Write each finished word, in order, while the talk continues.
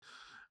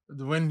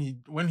when he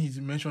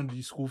mentioned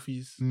the school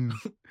fees,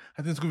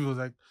 I think school fees was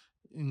like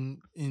in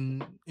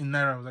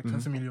naira was like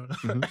 20 million.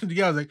 The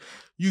guy was like,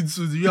 "You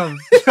too, you have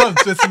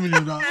 20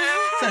 million now."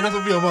 So I got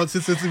to be about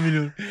 20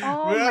 million.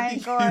 Oh Where my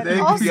did- god! Thank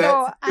you, Also,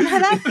 guys.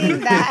 another thing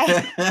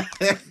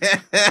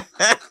that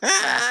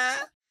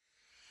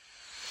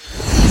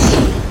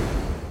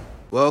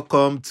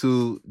Welcome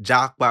to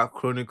Jackpot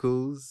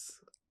Chronicles,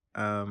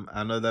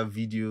 another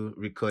video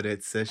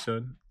recorded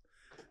session.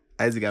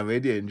 Isaac, I'm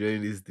already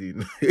enjoying this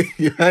thing.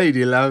 How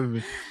you love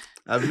me?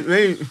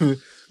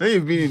 When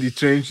you've been in the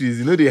trenches,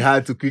 you know they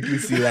had to quickly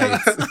see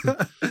lights.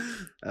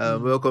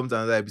 Welcome to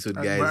another episode,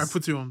 But guys. I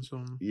put you on,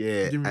 so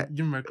Yeah, give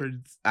me my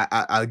credits.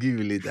 I'll give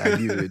you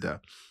later.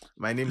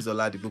 My name is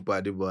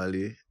Oluwasemilore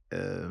Adeboale,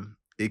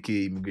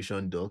 aka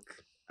Immigration Doc.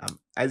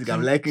 Isaac,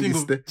 I'm liking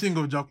King this. King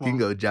of Jackpot. King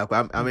of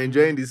Jackpot. I'm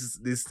enjoying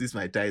this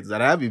my titles,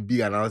 and I have a big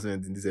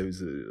announcement in this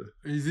episode.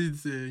 Is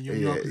it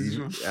your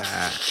position?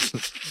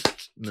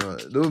 No,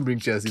 don't bring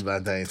Chelsea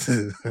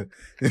Valentine's.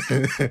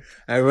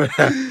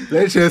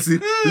 Let Chelsea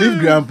leave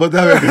Graham Potter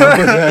where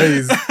Graham Potter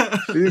is.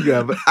 Leave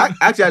Graham.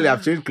 Actually,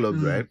 I've changed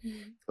clubs, right?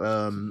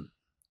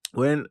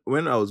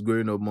 When I was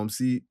growing up,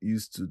 Momsy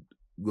used to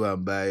go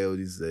and buy all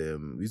these.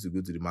 We used to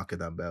go to the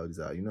market and buy all these.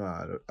 Our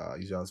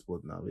usual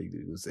sport now where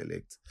you go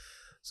select.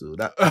 So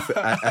that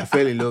I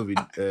fell in love with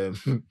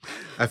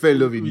I fell in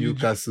love with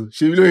Newcastle.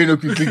 She don't know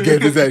quickly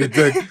get inside the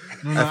talk.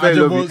 I fell in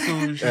love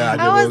with.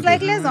 I was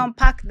like, let's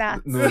unpack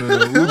that. No.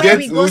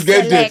 We'll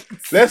get there.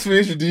 Let's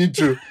finish with the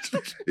intro.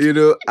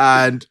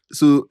 And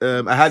so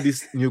I had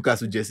this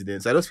Newcastle jersey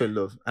then. So I just fell in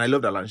love. And I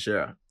loved Alan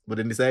Shearer. But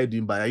then decided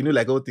doing Bayern.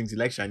 Like all things, you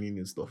like shiny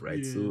new stuff, right?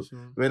 Yeah, so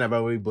sure. when I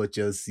already bought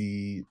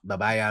Chelsea,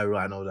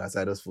 Babayaro and all that,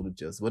 so I just followed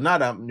Chelsea. But now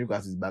that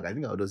Newcastle is back, I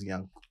think I'll just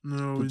young.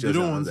 No, they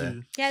don't want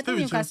to. Yeah, I Stay think with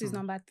Newcastle Chelsea. is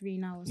number 3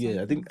 now.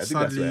 Yeah, I think that's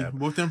Sadly, where I am.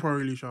 but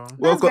temporarily, sure.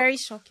 That's very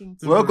shocking.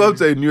 Welcome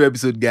to a new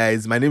episode,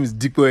 guys. My name is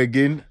Dipo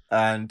again,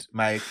 and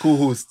my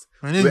co-host.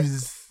 My name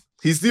is.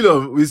 He's still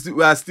on. He's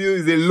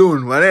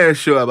alone. We're not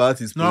sure about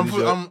his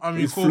position. I'm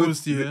your He's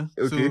co-host here.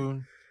 Okay.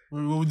 So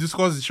we'll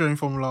discuss the sharing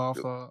formula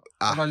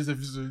after this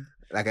episode.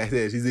 Like I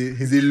said,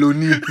 he's a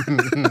lonely.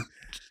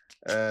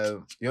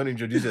 You want to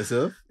introduce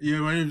yourself? Yeah,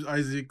 my name is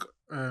Isaac.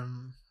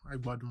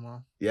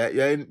 Agbaduma. Yeah,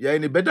 you're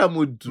in a better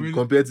mood to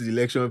compare to the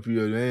election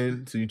period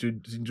when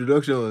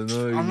introduction was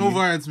not. I'm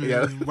over it, man.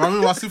 Yeah. But I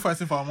mean, we're still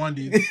fighting for our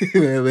mandate.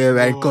 We're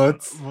in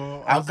court.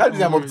 I'm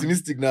I'm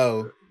optimistic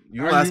now.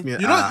 You won't ask me. You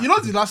know,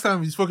 the last time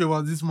we spoke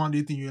about this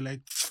mandate thing, you were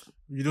like,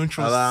 you don't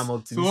trust. I'm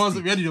optimistic.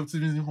 So where did the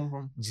optimism come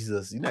from?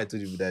 Jesus, I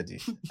told you that day.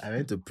 I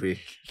went to pray.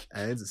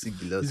 I went to seek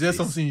the Lord's Is there face.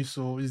 something you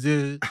saw? Is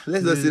there?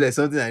 Let's just say there's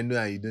something I know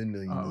and you don't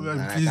know.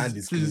 And I can't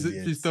disclose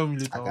yet. Please tell me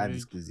later. I can't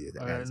disclose yet.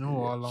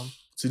 No alarm.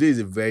 Today is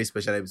a very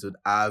special episode.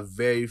 Our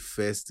very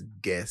first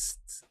guest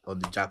on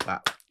the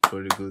Jackpot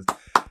Chronicles.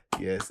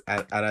 Yes,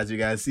 and as you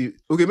can see,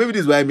 okay, maybe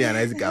this is why me and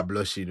Isaac are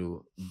blushing,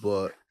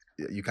 but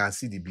you can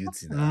see the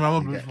beauty now. No,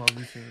 I'm not blushing for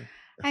everything.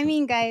 I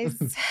mean, guys.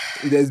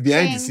 There's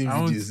behind the scene I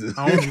won't,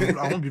 videos.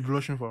 I won't be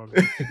blushing for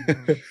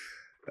everything.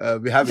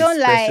 We have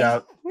Don't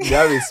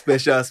a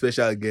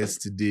special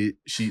guest today.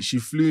 She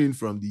flew in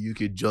from the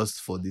UK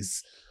just for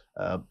this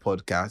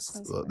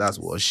podcast. That's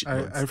what she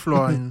wants. I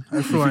flew in.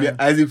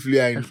 Isaac flew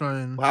in. I flew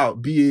in. Wow,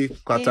 BA,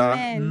 Qatar.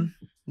 Amen.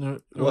 No,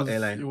 What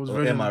airline? It was Or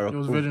Virgin. MRO? It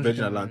was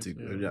Virgin Atlantic.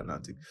 Yeah. Virgin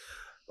Atlantic.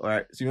 All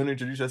right. So you want to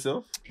introduce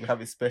yourself? We have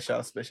a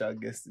special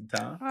guest in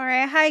town. All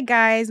right. Hi,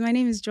 guys. My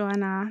name is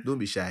Joanna. Don't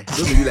be shy.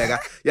 Don't be like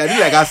yeah,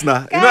 do like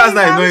Asna. You know Guys, Asna is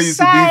I'm not used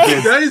to shy.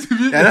 being friends.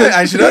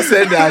 And she don't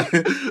say that.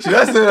 She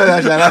don't say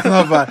that she's an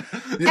Arsenal fan.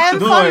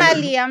 Don't worry.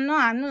 Formally, I'm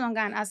no longer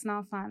an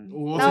Arsenal fan.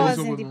 Oh, That what's was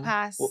up in the now?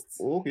 past.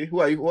 Oh, okay. Who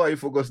are you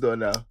focused on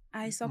now?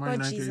 I Man support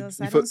United. Jesus.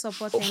 You I don't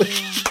support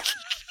anyone.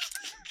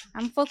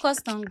 I'm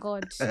focused on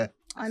God,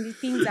 on the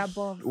things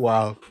above.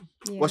 Wow.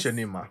 Yes. What's your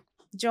name, ma?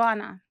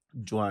 Joanna.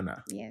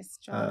 Joanna. Yes,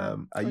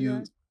 Joanna.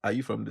 Are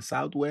you from the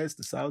southwest,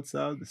 the south,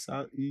 the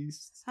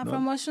southeast? I'm No?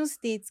 from Osun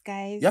State,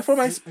 guys. You're from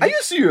Are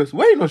you serious?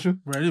 Where are you not sure?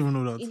 Bro, I didn't even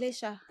know that.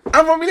 Ilesha.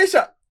 I'm from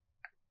Ilesha.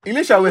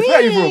 Ilesha West. Where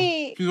are you from?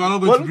 Really? Please, we're not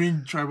going to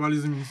bring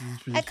tribalism into this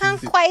place. I can't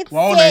please. quite We're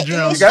all say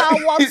Nigerians.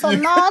 Ilesha what or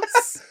not,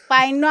 but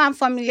I know I'm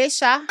from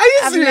Ilesha. Are you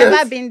I've serious?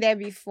 never been there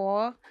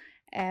before.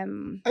 Are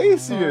you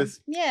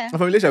serious? Yeah. I'm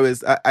from Ilesha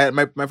West.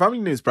 My family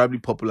name is probably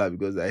popular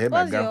because I heard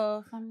my What's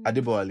your family?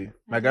 Adeboale.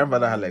 My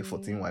grandfather had like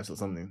 14 wives or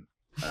something.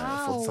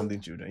 Wow. 40 something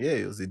children. Yeah,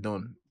 it was a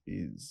don.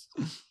 Is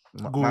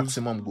Goals.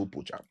 maximum go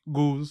poacher.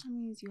 Goals. That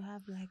means you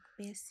have like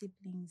best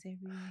siblings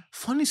everywhere.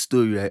 Funny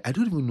story, right? I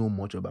don't even know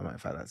much about my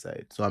father's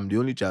side. So I'm the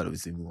only child of a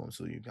single mom,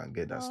 so you can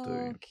get that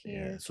story. Okay, Yeah.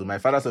 okay, So my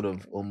father sort of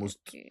okay, almost,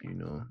 okay.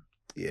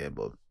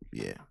 but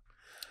yeah.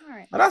 All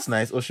right. But that's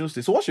nice. Ocean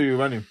State. So what should you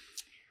running?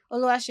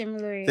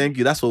 Oluwasemilore. Thank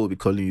you. That's what we'll be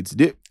calling you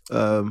today.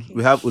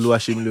 We have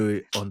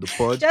Oluwasemilore on the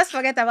pod. Just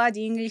forget about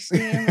the English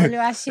name,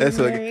 That's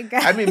Oluwasemilore. okay.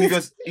 I mean,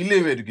 because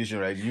Ile education,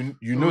 right?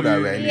 You know that,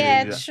 right?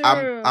 Yeah, Ile-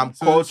 true. I'm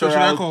So cultural should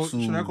I call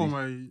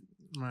to.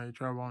 my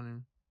tribal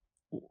name?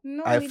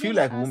 No, I we feel didn't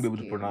like we won't be ask able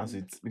to you. pronounce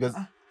it because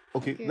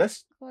okay, Okay,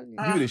 let's call it.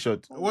 give it a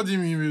shot. What do you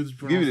mean?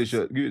 Give it a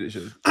shot. Give it a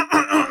shot.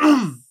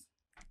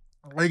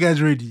 Are you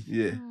guys ready?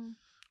 Yeah.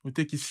 We'll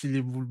take it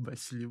syllable by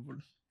syllable.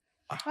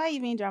 Why are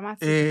you being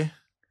dramatic?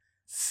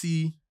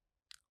 Si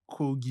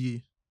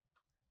Kogie.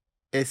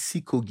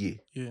 Esikoge.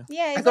 Yeah.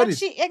 Yeah, I got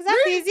exactly. it. Exactly.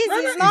 Really? It's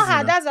That's not easy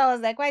hard. now. That's why I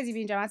was like, why is he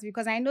being dramatic?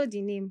 Because I know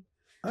the name.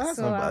 That's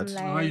So not bad.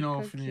 I'm How you like,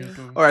 know feeling your okay.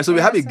 tongue? All right, so we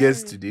Yeah, have a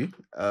guest sorry. today.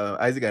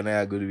 Isaac and I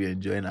are going to be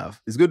enjoying her.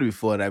 It's going to be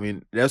fun. I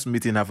mean, just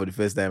meeting her for the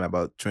first time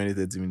about 20,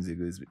 30 minutes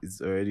ago.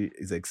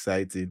 It's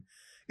exciting.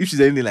 If she's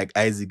anything like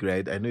Isaac,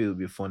 right? I know it'll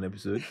be a fun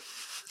episode.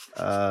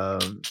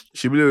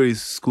 Shimilore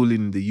is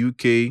schooling in the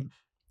UK.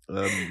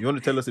 You want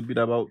to tell us a bit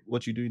about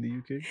what you do in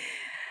the UK?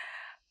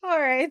 All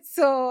right.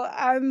 So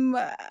I'm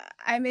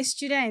a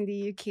student in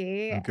the UK.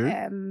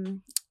 Okay.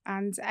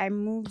 And I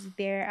moved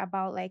there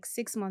about like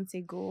 6 months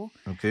ago.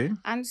 Okay.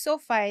 And so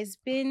far it's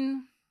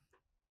been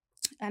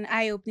an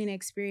eye-opening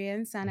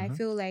experience, and I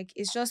feel like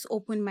it's just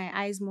opened my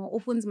eyes more,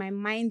 opens my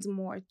mind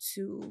more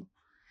to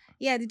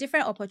the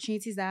different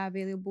opportunities that are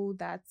available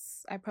that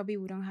I probably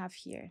wouldn't have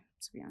here,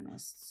 to be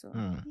honest. So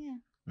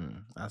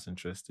That's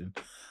interesting.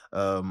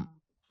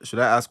 Should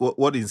I ask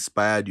what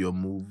inspired your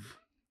move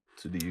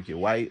to the UK?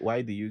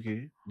 Why the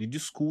UK? Did you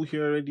school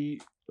here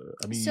already?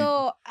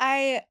 So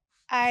I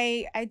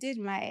did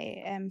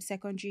my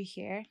secondary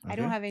here. I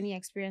don't Okay. have any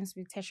experience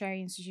with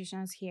tertiary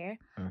institutions here,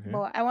 Okay.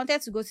 but I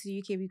wanted to go to the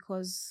UK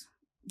because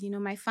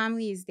my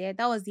family is there.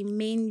 That was the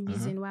main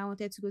reason why I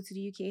wanted to go to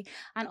the UK,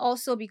 and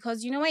also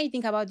because when you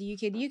think about the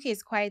UK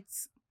is quite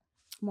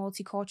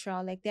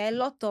multicultural. Like there are a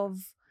lot of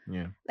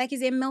like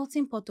it's a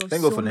melting pot of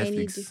Thank God so for many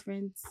Netflix.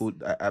 different.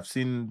 I've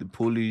seen the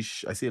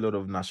Polish. I see a lot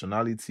of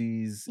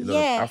nationalities. A lot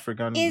of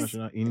African,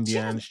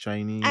 Indians,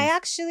 Chinese.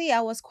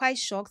 I was quite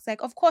shocked.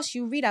 Like, of course,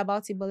 you read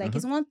about it, but like,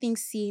 it's one thing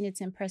seeing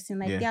it in person.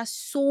 Like, there are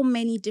so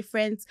many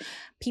different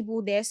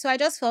people there. So I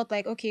just felt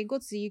like, okay, go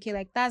to the UK.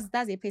 Like, that's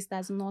a place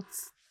that's not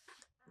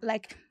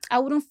like I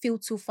wouldn't feel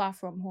too far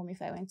from home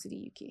if I went to the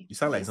UK. You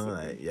sound like someone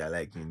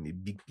like in a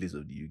big place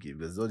of the UK,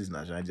 because all these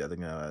nationalities are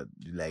talking about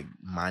like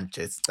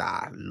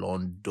Manchester,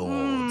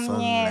 London,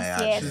 something like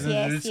that. Yes. She's in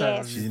the rich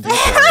side.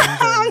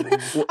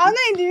 I'm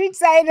not in the rich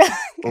side.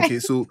 Okay,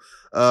 so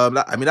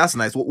I mean that's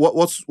nice.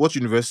 What's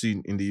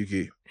university in the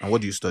UK, and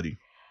what do you study?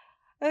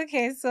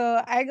 Okay,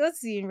 so I go to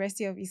the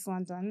University of East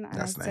London and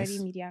That's I study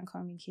nice. media and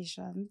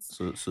communications.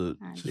 So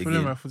she's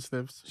following my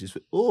footsteps. She's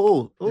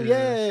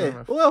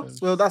yeah.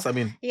 Well, that's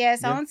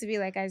Yes, I want to be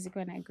like Isaac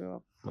when I grow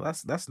up. Well,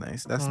 that's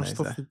nice. That's nice.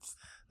 Stop it.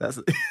 That's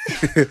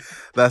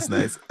that's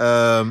nice.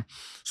 What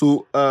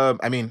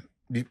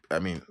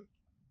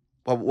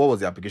was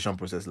the application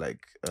process like?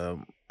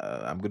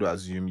 I'm going to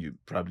assume you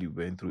probably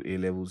went through A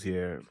levels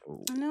here.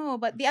 No,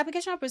 but the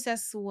application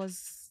process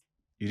was.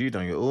 You did it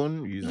on your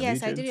own? You used an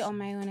agent? I did it on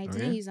my own. I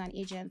didn't use an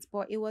agent,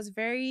 but it was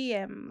very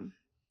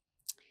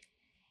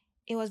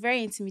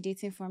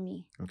intimidating for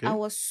me. Okay. I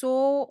was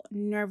so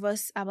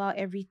nervous about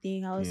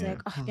everything. I was like,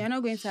 they're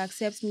not going to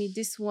accept me.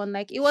 This one,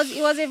 like it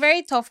was a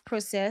very tough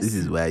process. This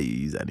is why you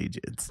use an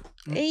agent.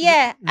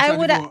 Yeah, I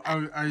would.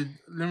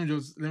 Let me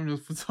just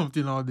put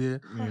something out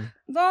there.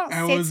 Don't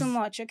say too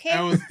much, okay?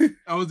 I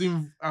was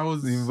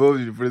involved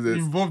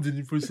in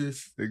the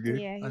process.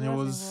 Okay. Yeah, and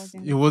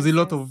it was a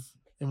lot of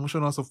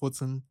emotional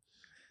support, and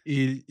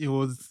it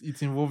involved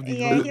a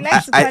lot. He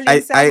likes to call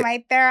himself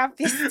my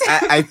therapist.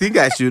 I think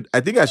I should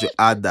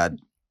add that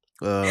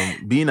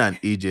being an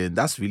agent,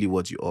 that's really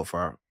what you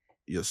offer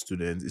your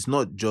students. It's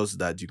not just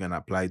that you can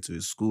apply to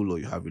a school or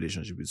you have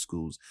relationship with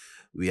schools.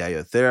 We are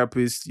your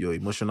therapist, your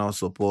emotional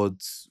support.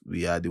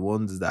 We are the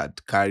ones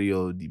that carry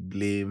all the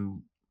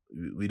blame.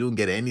 We don't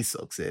get any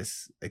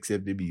success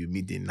except maybe you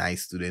meet a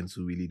nice student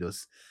who really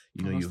does,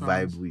 you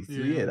vibe with.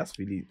 So that's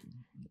really.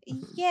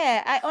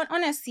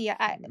 Honestly,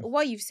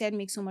 what you've said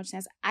makes so much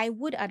sense. I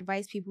would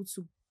advise people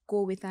to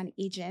go with an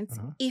agent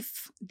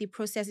if the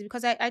process,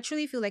 because I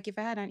truly feel like if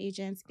I had an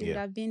agent, it would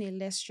have been a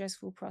less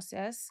stressful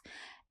process.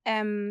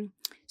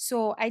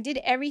 So I did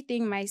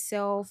everything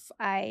myself.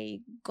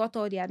 I got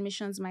all the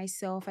admissions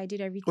myself. I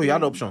did everything. Oh, you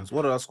had options.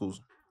 What other schools?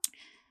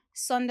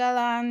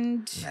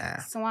 Sunderland,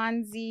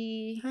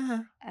 Swansea,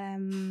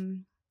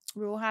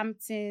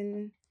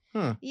 Roehampton.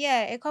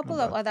 A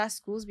couple of other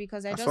schools,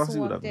 because I just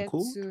wanted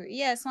to.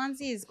 Yeah,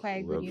 Swansea is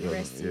quite a good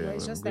university, but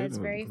it's just that it's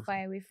very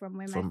far away from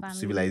where my family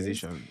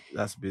civilization is.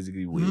 That's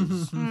basically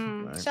Wales.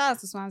 Right? Shout out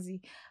to Swansea.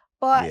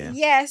 But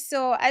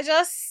so I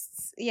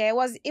just it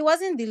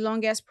wasn't the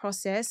longest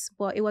process,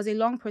 but it was a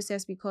long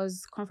process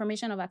because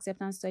confirmation of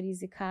acceptance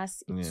studies, the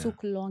CAS, it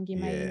took long in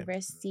my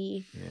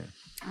university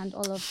and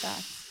all of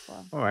that.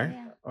 But,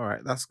 all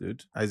right, that's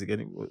good. Isaac,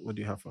 what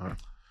do you have for her?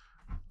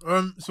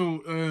 On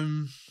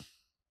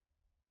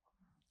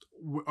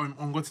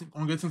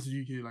getting to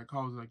the UK, like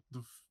how's like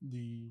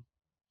the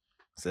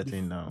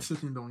settling down?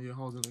 Yeah,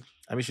 how's it like?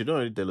 I mean, she don't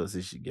already tell us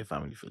if she get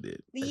family for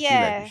that.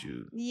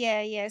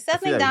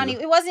 Settling down.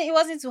 It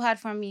wasn't too hard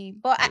for me,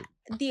 but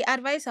the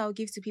advice I'll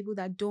give to people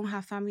that don't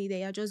have family there,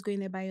 you're just going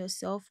there by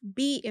yourself,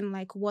 be in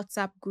like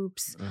WhatsApp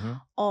groups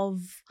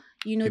of,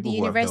 you know, People the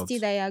who have university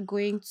helped. that you're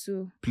going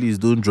to. Please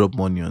don't drop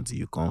money until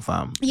you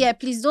confirm. Yeah,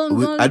 please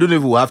don't. I don't know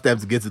if we'll have time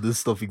to get to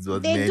those topics,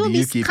 but They man, do in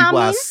be the UK, people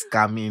are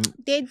scamming.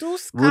 scamming. They do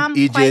Both scam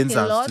agents quite a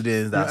and lot.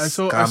 students that I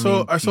saw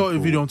a people.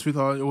 video on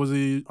Twitter. It was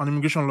an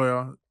immigration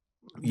lawyer.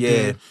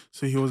 Yeah.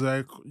 So he was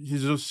like,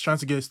 he's just trying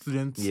to get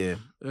students Yeah.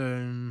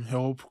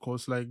 help,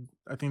 because like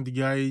I think the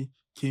guy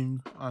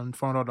came and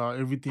found out that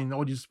everything,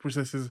 all these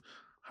processes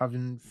have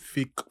been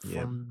fake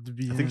from the I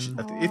beginning. think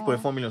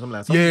 8.4 million, something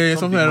like that. Yeah,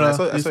 something like that. I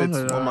saw Something it's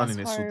like one that. man in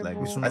a suit like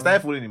this. Horrible. I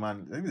started following the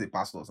man. I think he's a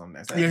pastor or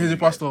something. Yeah, he's a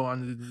pastor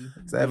and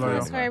the lawyer.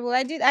 It's horrible.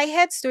 I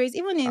heard stories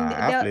even in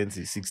I have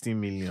plenty, 16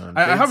 million.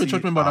 I have a 20,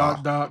 church member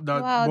that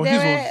wow, but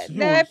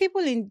there were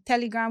people in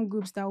Telegram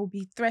groups that will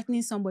be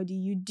threatening somebody.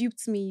 You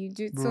duped me. You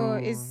did. So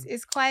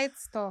it's quite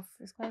tough.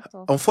 It's quite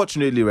tough.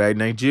 Unfortunately, right,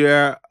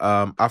 Nigeria,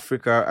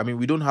 Africa, I mean,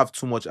 we don't have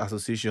too much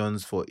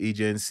associations for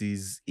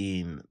agencies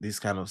in this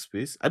kind of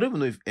space. I don't even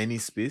know if any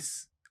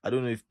space. I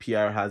don't know if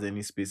PR has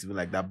any space even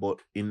like that. But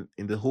in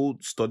the whole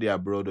study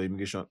abroad or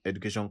immigration,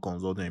 education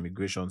consultant,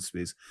 immigration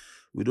space,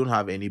 we don't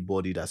have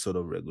anybody that sort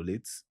of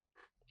regulates.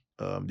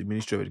 The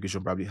Ministry of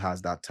Education probably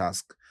has that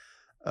task.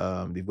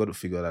 They've got to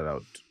figure that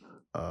out.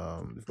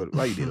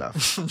 Why you did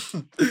laugh?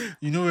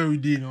 You know where we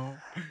did, no?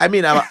 I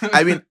mean,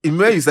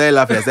 when you started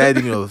laughing, I started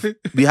thinking of,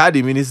 we had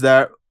the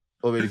Minister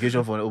of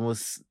Education for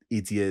almost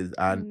 8 years,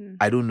 and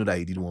I don't know that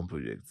he did one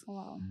project.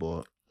 Wow.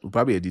 But we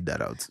probably did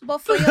that out. But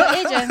for your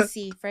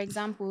agency, for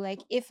example, like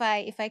if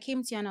I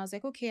came to you and I was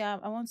like, okay,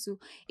 I want to,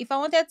 if I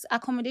wanted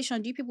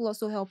accommodation, do you people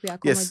also help with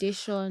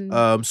accommodation?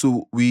 Yes.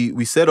 So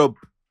we set up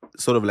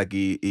sort of like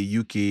a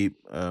UK,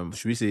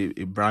 should we say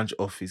a branch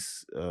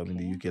office in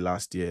the UK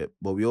last year,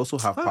 but we also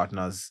have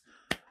partners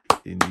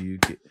in the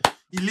UK.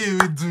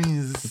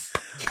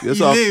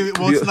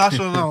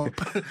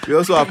 We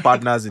also have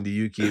partners in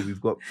the UK.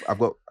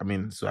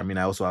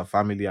 I also have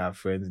family, I have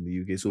friends in the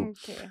UK. So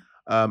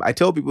I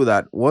tell people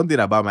that one thing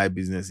about my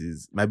business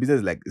is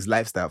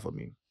lifestyle for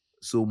me.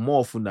 So more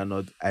often than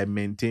not, I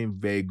maintain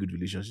very good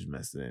relationships with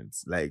my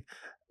students. Like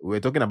we were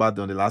talking about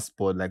on the last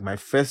pod, like my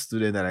first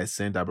student that I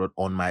sent abroad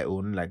on my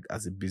own, like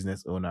as a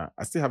business owner,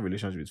 I still have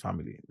relationships with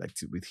family, like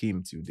with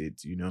him till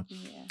date, you know.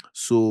 Yeah.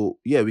 So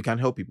yeah, we can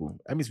help people.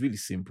 I mean, it's really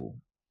simple.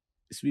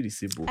 It's really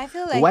simple. I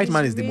feel like the white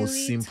man is really the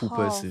most simple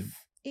person.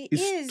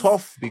 It's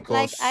tough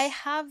because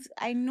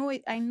I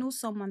know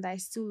someone that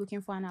is still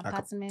looking for an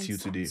apartment till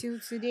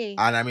today.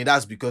 And I mean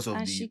that's because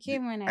of she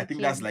came when I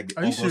came. That's like the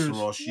August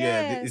rush. Yes.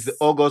 Yeah, it's the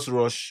August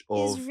rush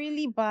of. It's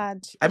really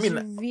bad. I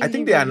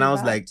think they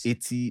announced like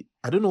 80.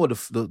 I don't know what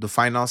the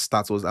final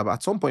stats was, but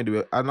at some point they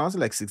were announcing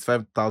like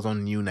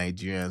 65,000 new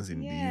Nigerians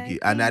in the UK,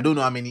 and I don't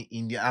know how many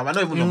Indians. I'm not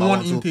even number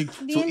one.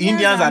 So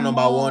Indians are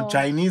number one,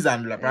 Chinese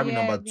and probably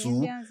number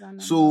two.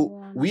 So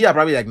we are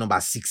probably like number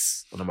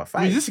 6 or number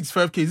 5. Is this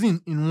 65K? Is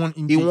it in one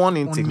intake? In one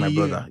intake, my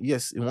brother.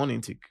 Yes, in one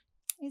intake.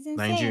 It's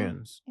insane.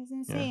 Nigerians. It's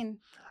insane. Yeah.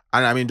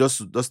 And I mean,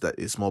 just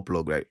a small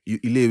plug, right?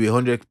 Ilé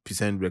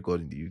 100%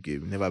 record in the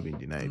UK. We've never been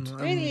denied.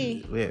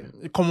 Really? Yeah.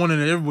 Come on,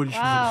 and everybody.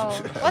 Wow.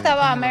 What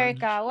about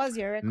America? What's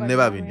your record?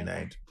 Never been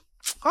denied.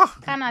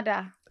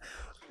 Canada.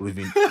 We've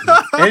been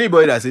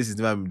anybody that says it's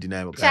never been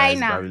denied.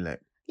 China.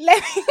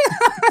 Like,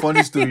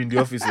 funny story in the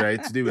office,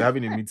 right? Today we're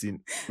having a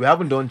meeting. We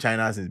haven't done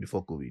China since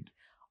before COVID.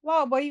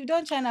 Wow, but you've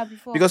done China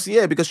before.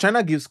 Because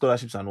China gives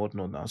scholarships and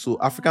whatnot now. So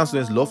African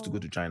students love to go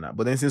to China.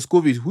 But then since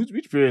COVID,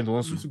 which parent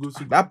wants to go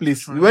to that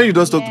place? China. When you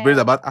just talk to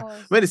parents about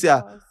when they say,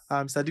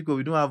 Mr. Diko,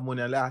 we don't have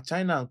money. I'm like,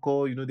 China and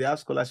call, they have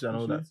scholarships and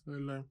all that.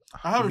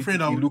 I have a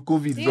friend that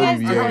COVID. Do you guys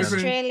do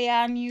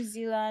Australia, New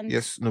Zealand?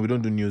 Yes, no, we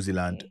don't do New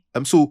Zealand.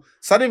 Okay. So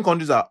certain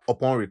countries are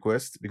upon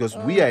request because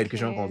we are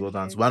education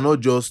consultants. Okay.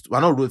 We're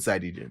not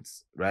roadside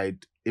agents,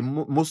 right?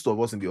 Most of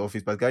us in the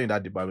office, particularly in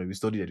that department, we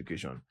study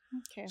education.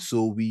 Okay.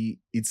 So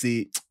it's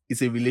a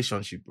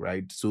relationship,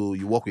 right? So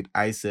you work with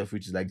ICEF,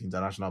 which is like the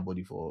international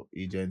body for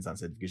agents and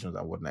certifications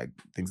and whatnot,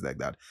 things like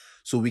that.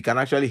 So we can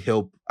actually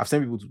help. I've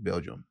sent people to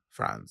Belgium,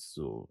 France.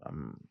 So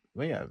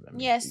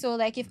so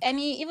like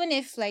even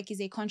if like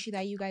it's a country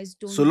that you guys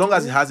don't, so long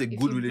as it has a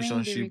good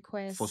relationship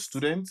for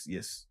students,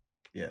 yes,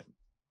 yeah,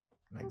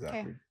 exactly.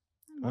 Okay.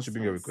 Once you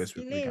bring a request,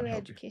 we can help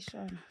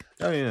education.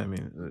 You.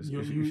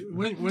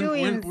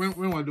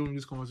 When we're doing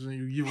this conversation,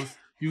 you give us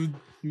you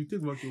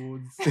take back your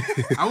words.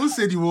 I won't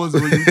say the words,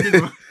 but you take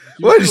back.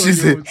 What did she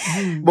say?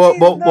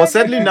 But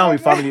settling now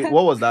with family,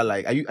 what was that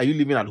like? Are you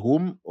living at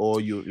home or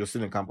you're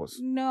still in campus?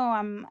 No,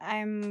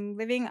 I'm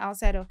living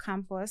outside of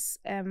campus.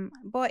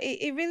 But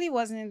it really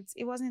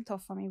wasn't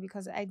tough for me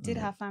because I did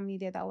have family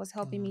there that was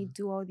helping me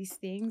do all these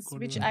things,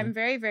 which I'm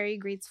very, very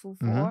grateful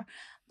for.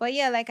 But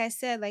yeah, like I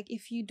said, like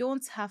if you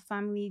don't have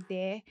family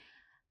there,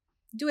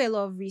 do a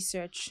lot of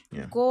research.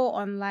 Yeah. Go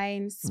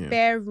online,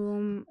 spare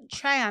room,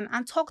 try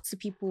and talk to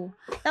people.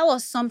 That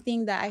was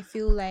something that I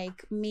feel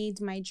like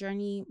made my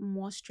journey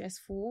more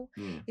stressful.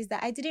 Is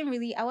that I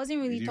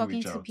wasn't really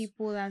talking to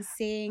people and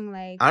saying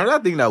like.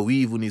 Another thing that we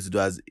even need to do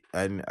as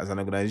an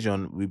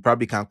organization, we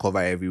probably can't cover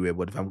everywhere,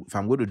 but if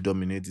I'm going to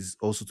dominate, is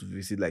also to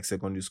visit like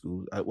secondary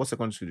school. What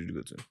secondary school did you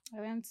go to?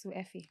 I went to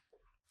FA,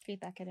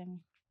 Faith Academy.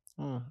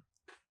 Oh.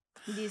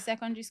 The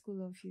secondary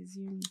school of his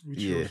uni.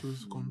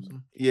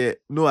 Yeah.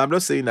 No, I'm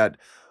not saying that.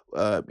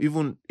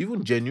 Even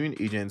genuine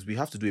agents, we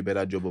have to do a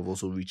better job of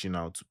also reaching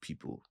out to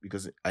people,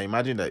 because I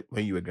imagine that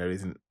when you were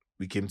graduating,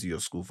 we came to your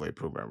school for a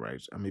program, right?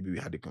 And maybe we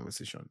had a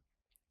conversation.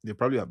 There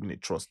probably have been a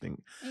trust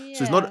thing. Yeah.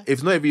 So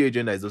it's not every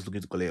agent that is just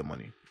looking to collect your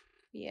money.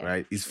 Yeah.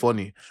 Right? It's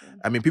funny. True.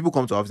 I mean, people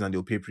come to office and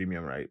they'll pay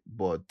premium, right?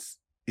 But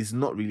it's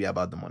not really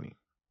about the money.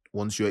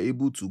 Once you're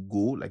able to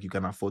go, like you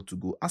can afford to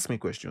go, ask me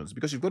questions,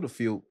 because you've got to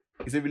feel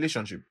it's a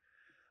relationship.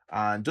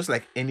 And just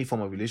like any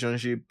form of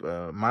relationship,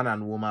 man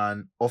and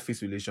woman,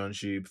 office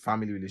relationship,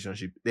 family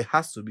relationship, there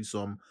has to be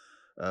some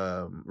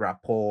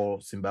rapport,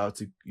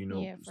 symbiotic,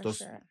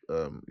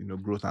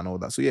 growth and all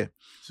that. So yeah.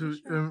 So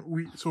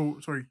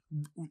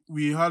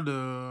we had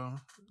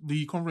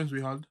the conference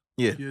we had.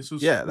 Yeah.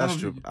 That's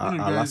true.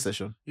 Our last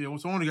session. Yeah.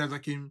 So one of the guys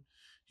that came,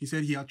 he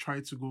said he had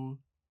tried to go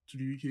to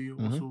the UK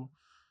also,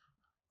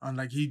 and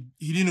like he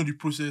didn't know the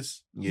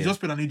process. Yeah. He just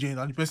paid an agent,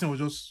 and the person was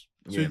just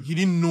he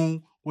didn't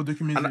know what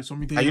documents they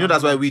submitted. And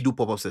that's why we do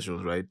pop-up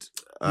sessions, right?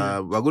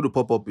 We're going to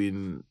pop up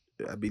in,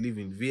 I believe,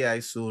 in VI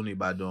soon,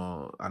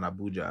 Ibadan and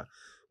Abuja.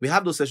 We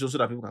have those sessions so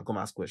that people can come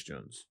ask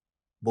questions.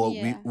 But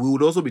we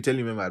would also be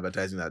telling them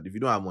advertising that if you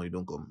don't have money,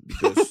 don't come,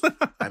 because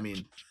I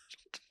mean,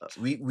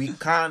 we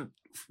can't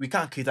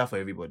cater for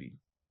everybody.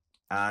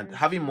 And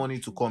having money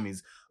to come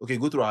is, okay,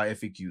 go through our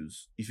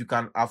FAQs. If you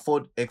can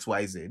afford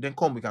XYZ, then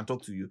come, we can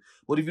talk to you.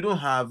 But if you don't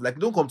have, like,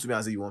 don't come to me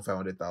and say you want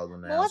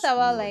 500,000. But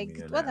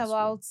what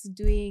about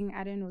doing,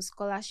 I don't know,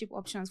 scholarship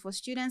options for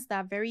students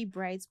that are very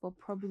bright but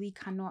probably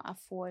cannot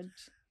afford?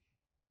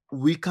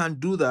 We can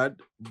do that,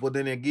 but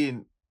then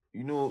again,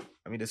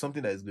 there's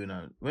something that is going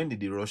on. When did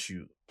they rush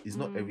you? It's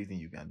not everything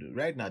you can do.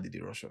 Right now, did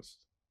they rush us?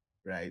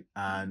 Right?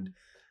 And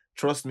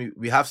trust me,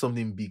 we have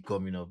something big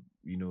coming up.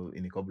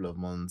 In a couple of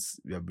months,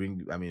 we're going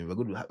to.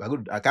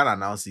 I can't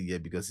announce it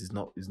yet because it's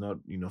not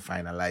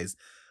finalized.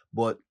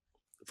 But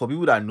for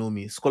people that know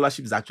me,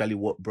 scholarship is actually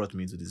what brought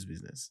me into this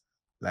business.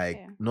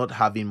 Like not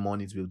having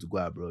money to be able to go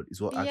abroad is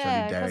what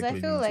actually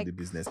directed me into the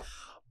business.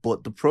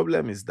 But the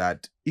problem is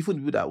that even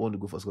people that want to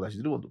go for scholarship,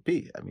 they don't want to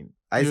pay. I mean,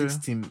 Isaac's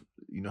team,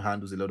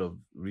 handles a lot of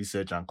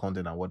research and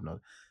content and whatnot.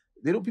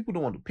 People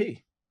don't want to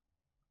pay,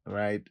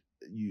 right?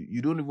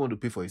 You don't even want to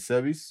pay for a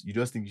service. You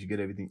just think you should get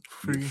everything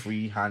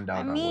free handout.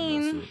 I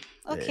mean,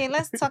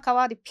 let's talk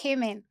about the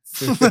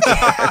payments.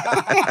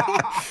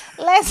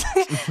 let's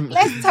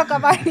talk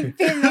about the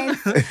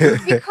payments,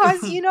 because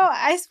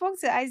I spoke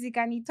to Isaac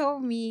and he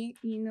told me,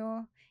 he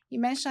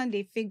mentioned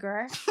a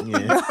figure.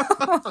 Yeah.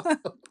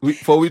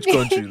 For which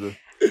country though?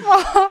 He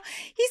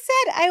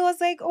said, I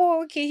was like,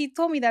 oh, okay. He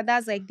told me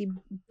that's like the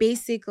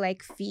basic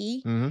like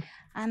fee, and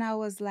I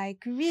was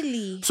like,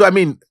 really? So I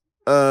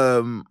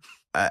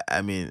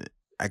mean,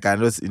 I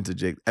cannot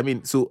interject. I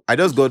mean, so I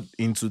just got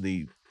into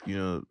the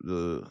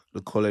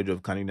College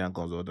of Canadian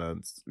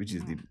Consultants, which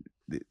is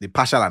the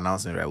partial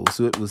announcement, right? We'll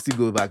still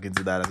go back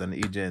into that as an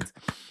agent.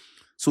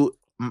 So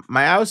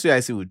my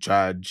RCIC would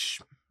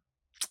charge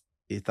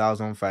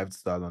 $1,500 to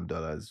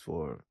 $2,000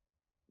 for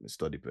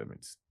study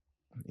permits.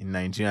 In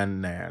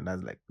Nigerian naira,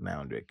 that's like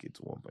 900K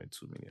to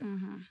 1.2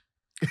 million.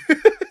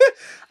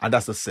 And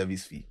that's a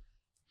service fee.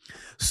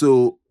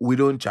 So we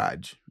don't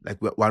charge.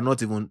 Like we're not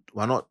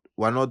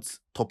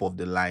top of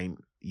the line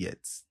yet.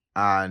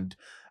 And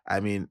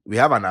I mean, we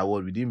have an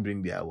award. We didn't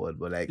bring the award,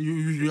 but like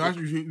we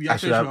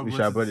should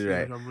have brought it,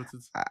 right?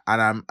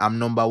 And I'm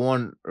number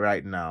one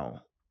right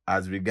now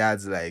as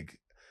regards like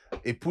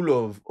a pool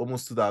of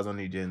almost 2,000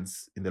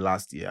 agents in the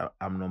last year.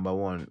 I'm number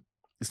one.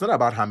 It's not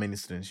about how many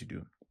students you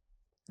do.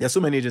 There are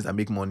so many agents that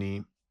make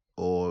money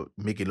or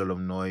make a lot of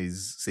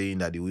noise saying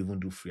that they will even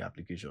do free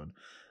application.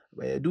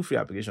 Do free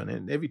application,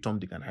 and every Tom,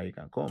 Dick, and Harry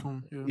can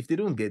come. If they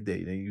don't get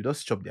there, then you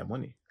just chop their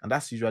money. And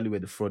that's usually where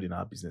the fraud in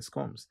our business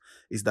comes.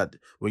 Is that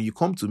when you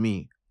come to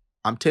me,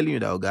 I'm telling you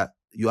that,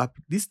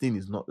 this thing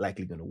is not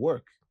likely going to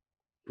work.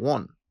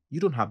 One, you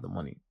don't have the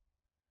money.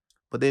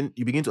 But then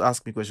you begin to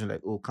ask me questions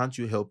like, oh, can't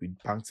you help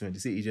with bank statement? They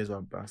say agents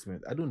want bank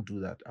statement. I don't do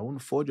that. I want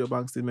to forge your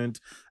bank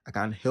statement. I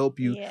can help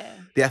you. Yeah.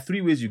 There are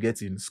 3 ways you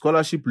get in: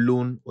 scholarship,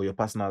 loan, or your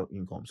personal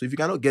income. So if you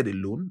cannot get a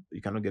loan,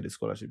 you cannot get a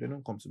scholarship, then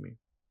don't come to me.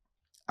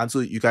 And so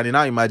you can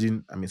now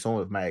imagine, some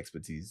of my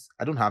expertise,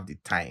 I don't have the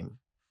time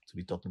to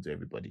be talking to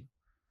everybody,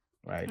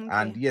 right? Okay.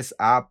 And yes,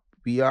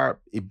 we are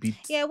a bit...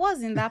 Yeah, it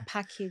was in that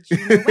package.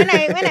 When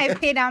I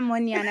pay that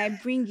money and I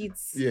bring it,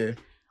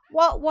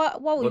 what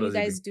will you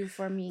guys do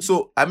for me?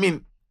 So,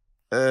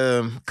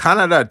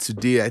 Canada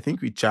today, I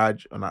think we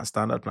charge on our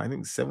standard plan, I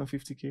think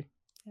 750K.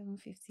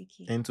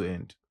 750K. End to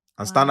end.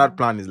 And standard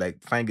plan is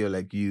like, fine girl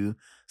like you,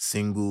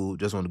 single,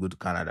 just want to go to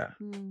Canada.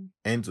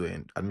 End to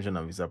end, admission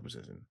and visa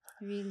processing.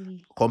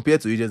 Really?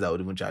 Compared to agents that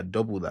would even charge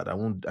double that.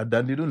 They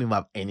don't even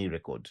have any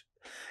record.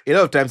 A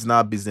lot of times in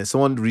our business,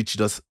 someone rich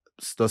just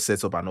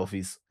sets up an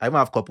office. I even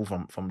have a couple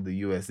from the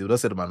US. They will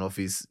just set up an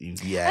office in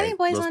VI. I mean,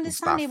 but it's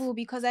understandable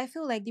because I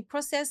feel like the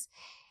process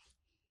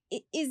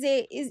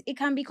it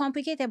can be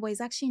complicated, but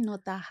it's actually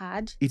not that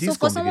hard. It is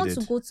for someone to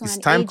go to it's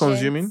an time agent,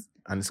 consuming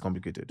and it's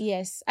complicated.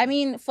 Yes, I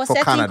mean for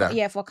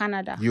Canada, for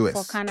Canada, US,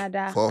 for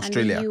Canada, for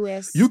Australia, and the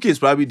US, UK is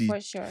probably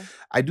for sure.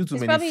 I do too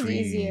many free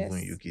even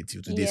in UK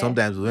till today.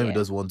 Sometimes when we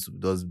just want to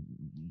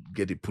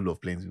get a pool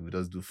of planes, we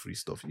just do free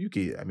stuff.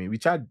 UK, I mean, we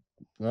charge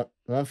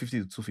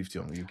 150 to 250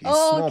 on UK.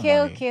 Oh,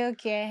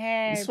 okay.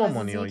 Hey, it's small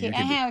money on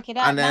UK. Okay,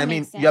 and I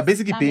mean, you are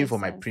basically paying for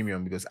my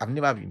premium because I've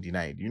never been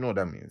denied. You know what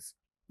that means?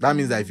 That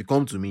means that if you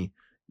come to me,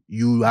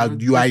 you are in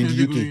the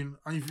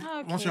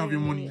UK. Once you have your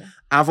money.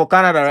 And for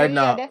Canada right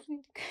now,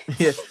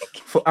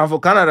 for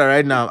Canada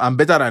right now, I'm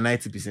better than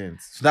 90%.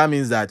 So that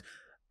means that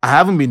I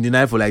haven't been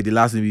denied for like the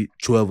last maybe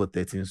 12 or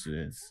 13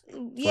 students.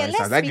 Yeah,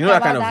 let's speak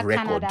about that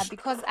Canada,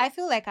 because I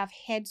feel like I've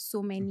heard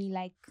so many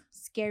like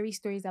scary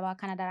stories about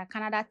Canada.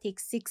 Canada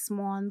takes 6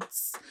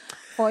 months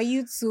for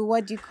you to,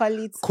 what do you call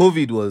it?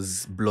 COVID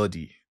was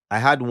bloody. I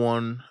had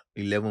 11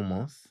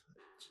 month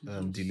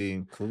delay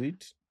in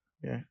COVID.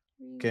 Yeah.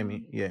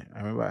 Kemi, yeah, I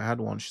remember I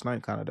had one. She's not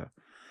in Canada.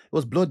 It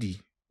was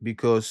bloody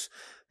because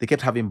they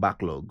kept having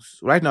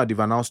backlogs. Right now, they've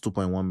announced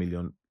 2.1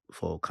 million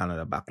for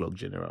Canada backlog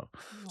general.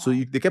 Wow. So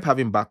they kept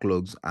having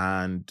backlogs,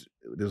 and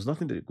there was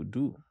nothing that they could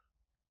do.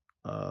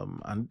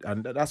 And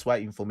that's why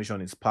information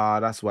is power.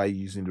 That's why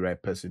using the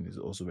right person is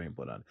also very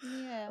important.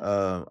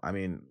 Yeah. I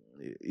mean,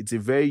 it's a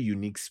very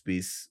unique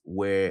space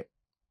where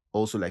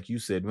also, like you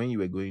said, when you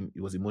were going,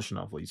 it was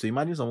emotional for you. So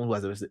imagine someone who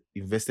has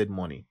invested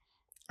money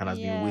and has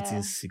been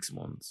waiting 6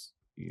 months,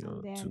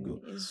 to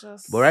go.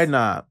 But right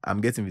now, I'm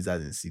getting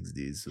visas in 6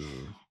 days. So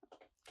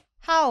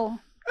how?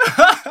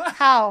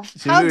 How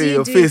do you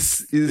your do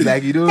face is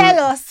like you don't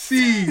tell us?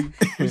 See,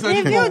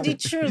 reveal the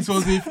truth.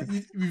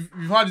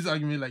 We've had this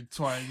argument like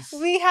twice.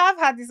 We have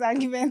had this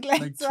argument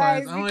like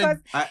twice because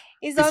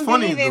it's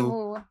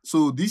unbelievable. Funny,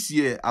 so this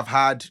year I've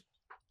had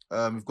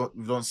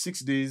we've done 6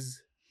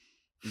 days,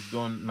 we've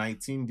done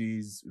 19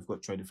 days, we've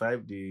got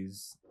 25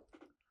 days.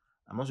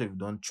 I'm not sure if we've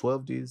done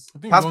 12 days.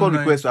 Passport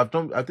request, I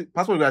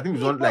think we've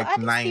done like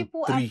 9.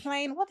 People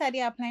applying. What are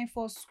they applying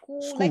for?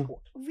 School? Like,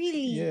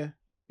 really? Yeah.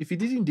 If he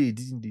didn't,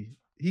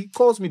 he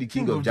calls me the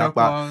king of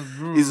Jackpot.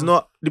 It's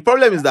not. The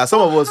problem is that some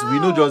of us, we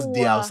not just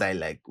day outside.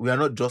 Like, we are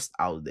not just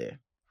out there.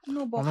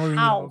 No, but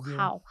how?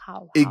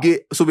 Again,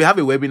 so we have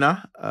a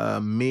webinar,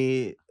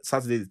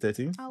 Saturday the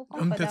 13th. I'll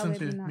come for that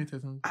webinar. May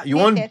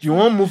 13th. You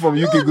want move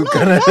from UK to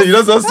Canada? You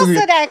don't supposed to. So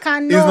that I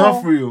can know. It's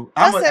not free.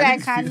 Just so that I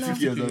can know.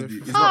 50 or something.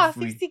 It's not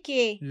free.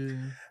 50K. Yeah.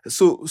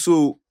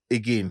 So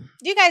again.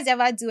 Do you guys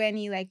ever do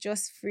any like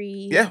just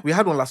free? Yeah, we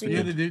had one last week.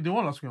 Yeah, the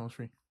one last week was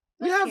free.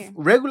 We have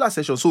regular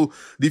sessions. So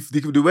the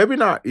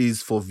webinar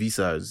is for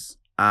visas.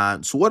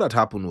 And so what had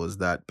happened was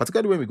that,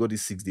 particularly when we got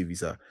this 6-day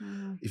visa,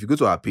 if you go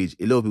to our page,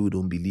 a lot of people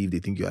don't believe, they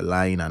think you're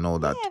lying and all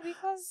that. Yeah,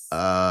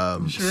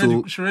 because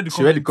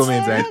she read the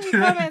comments,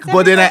 right?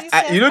 But then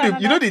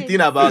the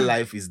thing about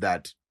life is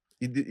that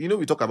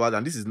we talk about,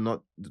 and this is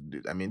not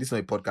a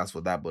podcast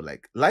for that, but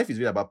like life is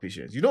really about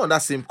patience. On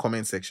that same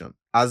comment section,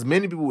 as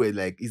many people were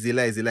like, it's a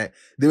lie,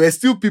 there were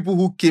still people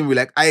who came with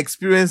like, I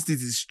experienced it,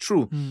 it's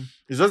true.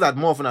 It's just that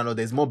more often than not,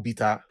 there's more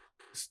bitter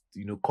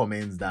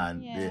comments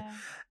than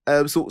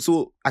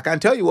so I can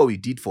tell you what we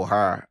did for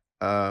her.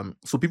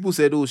 So people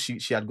said, oh,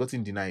 she had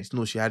gotten denied.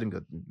 No, she hadn't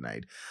gotten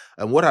denied.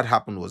 And what had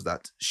happened was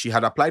that she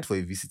had applied for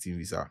a visiting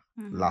visa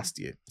last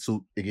year.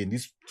 So again,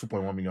 this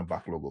 2.1 million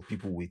backlog of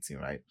people waiting,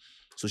 right?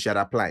 So she had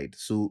applied.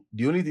 So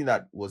the only thing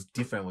that was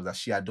different was that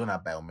she had done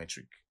her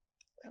biometric.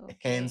 Okay.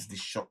 Hence the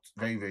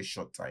very, very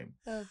short time.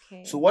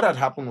 Okay. So what had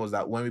happened was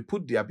that when we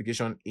put the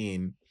application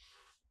in,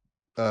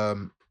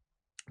 the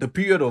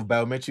period of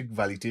biometric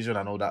validation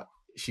and all that,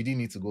 she didn't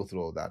need to go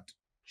through all that.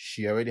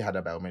 She already had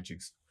her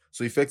biometrics.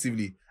 So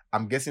effectively,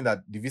 I'm guessing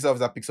that the visa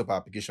officer picks up her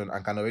application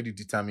and can already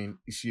determine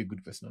is she a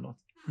good person or not.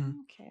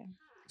 Okay.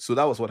 So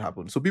that was what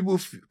happened. So people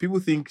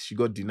think she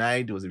got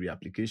denied. There was a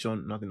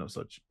reapplication, nothing of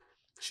such.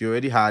 She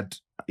already had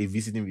a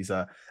visiting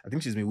visa. I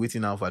think she's been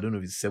waiting now for, I don't know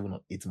if it's 7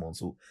 or 8 months.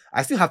 So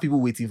I still have people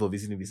waiting for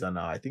visiting visa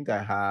now. I think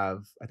I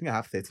have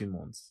 13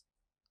 months.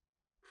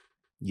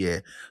 Yeah.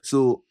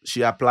 So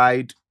she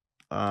applied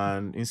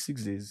and in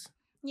 6 days.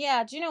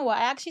 Yeah, do you know what?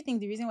 I actually think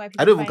the reason why people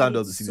I don't even count it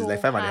up the 6 days, so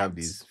like 5 and a hard- half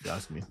days, if you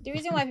ask me. The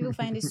reason why people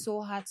find it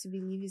so hard to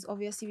believe is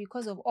obviously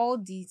because of all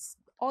the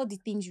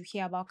things you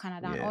hear about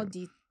Canada and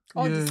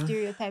all the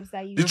stereotypes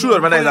that you The truth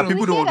of the matter is that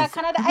people we don't hear want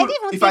that Canada. I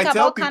didn't even think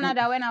about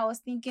Canada when I was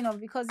thinking of,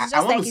 because it's just I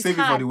want like to it's save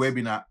it hard. for the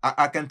webinar.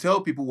 I can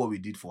tell people what we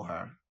did for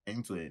her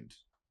end to end.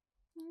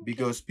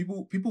 Because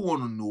people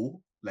want to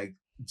know, like,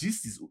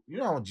 gist is, you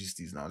know how gist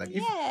is now. Like,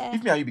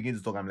 if me and you begin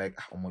to talk, I'm like,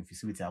 oh, if you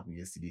see what happened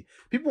yesterday,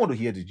 people want to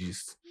hear the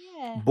gist.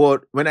 Yeah.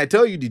 But when I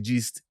tell you the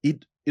gist,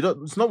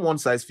 it's not one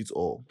size fits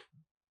all.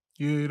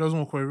 Yeah, it doesn't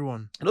work for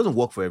everyone. It doesn't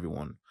work for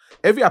everyone.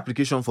 Every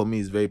application for me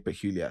is very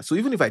peculiar. So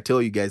even if I tell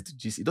you guys the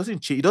gist, it doesn't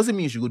change. It doesn't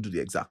mean you should go do the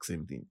exact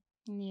same thing.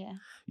 Yeah.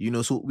 You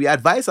know, so we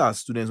advise our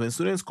students, when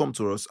students come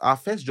to us, our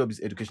first job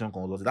is educational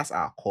consulting. That's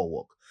our core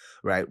work,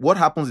 right? What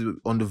happens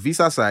on the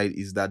visa side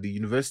is that the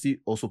university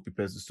also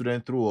prepares the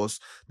student through us,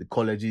 the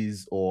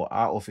colleges or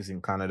our office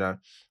in Canada.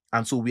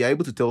 And so we are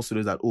able to tell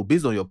students that, oh,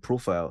 based on your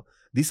profile,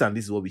 this and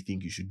this is what we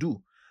think you should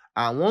do.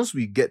 And once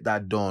we get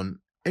that done,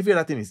 every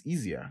other thing is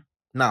easier.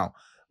 Now,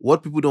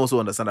 what people don't also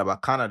understand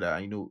about Canada,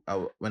 you know,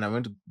 when I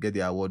went to get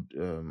the award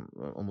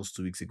almost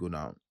 2 weeks ago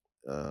now,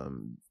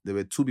 there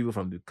were 2 people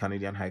from the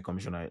Canadian High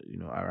Commissioner, you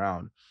know,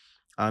 around,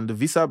 and the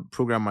visa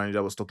program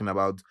manager was talking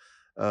about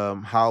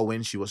how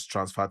when she was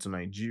transferred to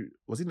Nigeria,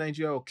 was it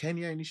Nigeria or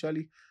Kenya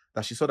initially,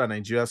 that she saw that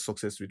Nigeria's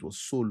success rate was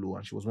so low,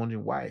 and she was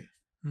wondering why.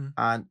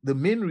 And the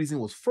main reason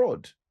was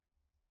fraud.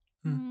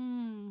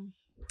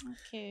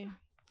 Okay.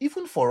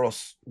 Even for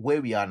us,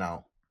 where we are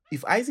now,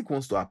 if Isaac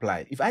wants to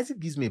apply, if Isaac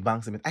gives me a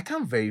bank statement, I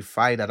can't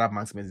verify that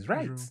bank statement is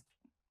right.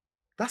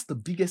 That's the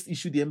biggest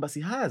issue the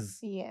embassy has.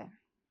 Yeah.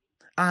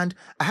 And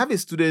I have a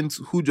student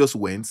who just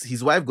went.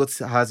 His wife got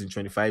hers in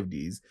 25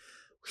 days.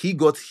 He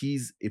got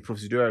a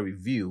procedural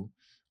review.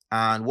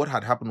 And what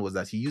had happened was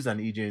that he used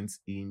an agent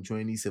in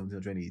 2017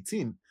 or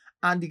 2018.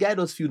 And the guy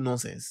does feel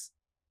nonsense.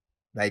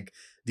 Like,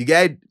 the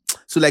guy...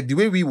 So, like, the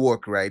way we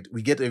work, right?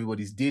 We get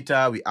everybody's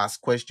data. We ask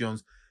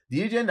questions.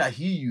 The agent that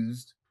he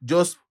used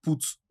just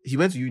put... He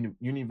went to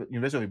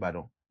University of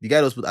Ibadan. The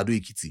guy just put Ado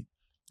Ekiti.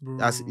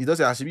 He does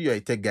say, Ashibi, you're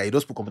a tech guy. He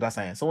does put computer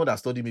science. Someone that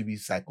studied maybe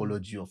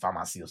psychology or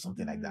pharmacy or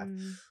something like that.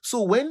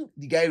 So when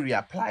the guy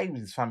reapplied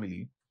with his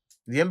family,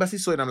 the embassy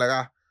saw it and I'm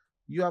like,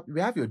 we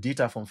have your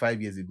data from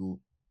 5 years ago.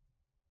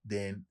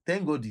 Then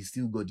thank God he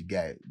still got the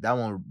guy. That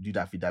one did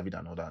affidavit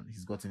and all that.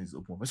 He's gotten his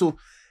open. So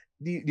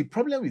the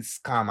problem with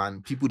scam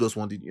and people just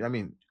want it, I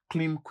mean,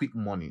 claim quick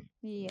money.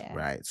 Yeah.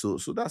 Right. So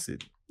that's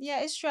it.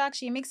 Yeah, it's true.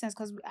 Actually, it makes sense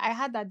because I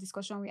had that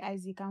discussion with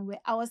Isaac, and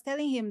I was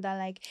telling him that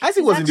like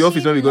Isaac was in the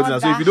office when we got in.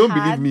 So if you don't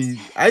believe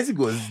me, Isaac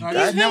was.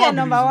 He's been a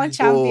number one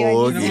champion.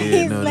 Oh,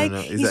 okay.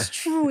 It's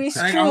true. It's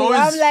true.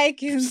 I'm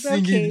like, it's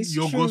okay. It's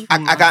true.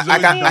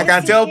 I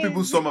can tell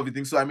people some of the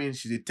things. So I mean,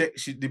 she's a tech.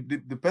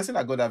 The person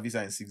that got that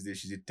visa in 6 days,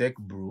 she's a tech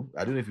bro.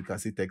 I don't know if you can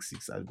say tech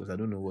 6 because I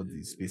don't know what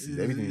the space is.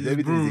 Everything is a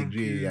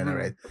gray area,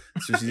 right?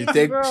 So she's a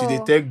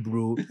tech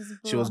bro.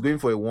 She was going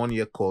for a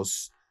 1-year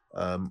course.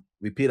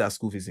 We paid her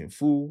school fees in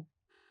full.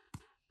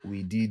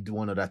 We did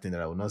one other thing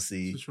that I will not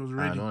say. So she was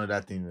ready. And one other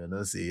thing we will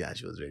not say, and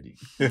she was ready.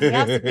 You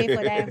have to pay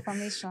for that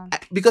information.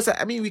 Because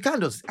I mean, I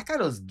can't just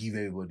give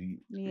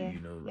everybody,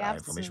 that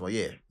information. But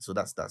yeah, so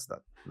that's that.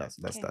 That's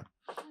that.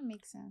 That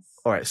makes sense.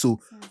 All right.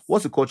 So,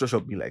 what's the culture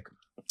shock be like?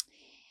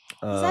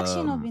 It's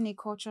actually not been a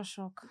culture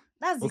shock.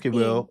 That's the thing.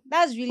 Well,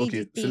 that's really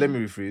the thing. So let me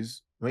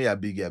rephrase. When you're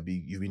big,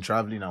 You've been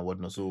traveling and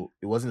whatnot, so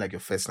it wasn't like your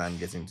first time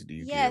getting to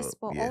the UK. Yes,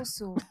 but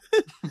also,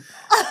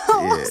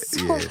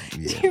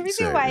 the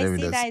reason why I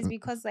say that is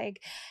because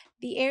like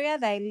the area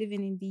that I live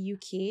in the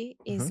UK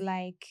is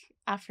like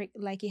Africa,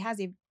 like it has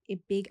a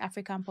big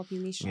African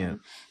population. Yeah.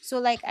 So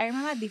like I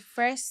remember the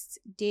first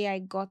day I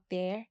got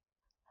there,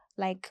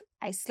 like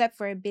I slept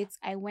for a bit,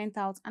 I went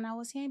out and I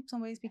was hearing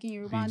somebody speaking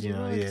Yoruba on the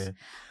road. Yeah.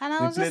 And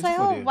I was just like,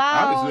 oh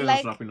wow.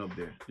 Like up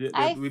there.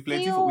 Yeah, we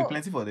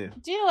plenty for there.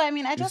 Do you know what I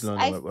mean? I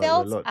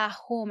felt at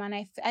home and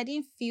I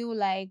didn't feel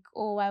like,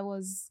 oh, I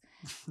was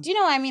do you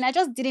know what I mean? I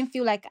just didn't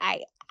feel like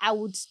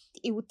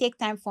it would take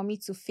time for me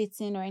to fit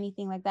in or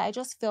anything like that. I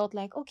just felt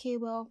like, okay,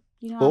 well,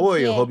 But what were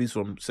your hobbies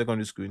from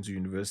secondary school into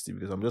university?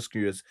 Because I'm just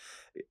curious.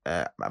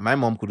 My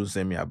mom couldn't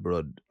send me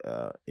abroad.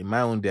 In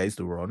my own day, I used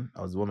to run.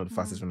 I was one of the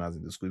fastest runners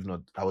in the school. If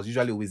not, I was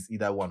usually always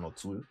either 1 or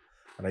 2.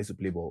 And I used to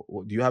play ball.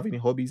 Do you have any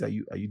hobbies? Are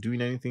you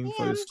doing anything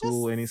for the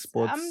school? Any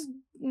sports?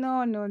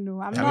 No. I'm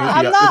not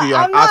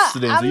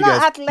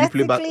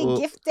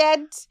athletically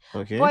gifted.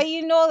 Okay. But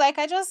like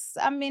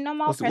I'm a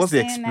normal person. What's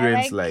the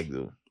experience like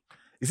though?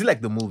 Is it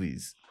like the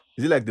movies?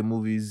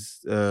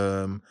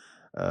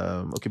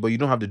 Okay, but you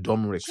don't have the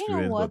dorm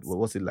experience. But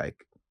what's it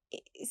like?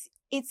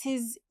 It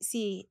is.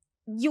 See,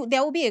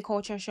 there will be a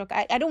culture shock.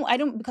 I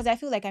don't because I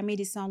feel like I made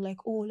it sound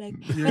like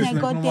when I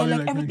got there,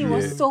 like everything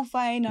was so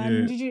fine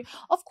and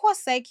of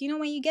course, like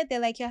when you get there,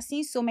 like you're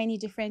seeing so many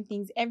different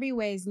things.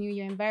 Everywhere is new.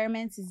 Your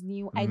environment is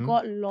new. I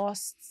got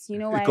lost.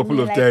 A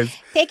couple of times.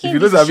 Taking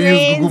the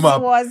trains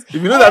was. If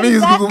you know how to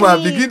use Google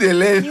Map, begin to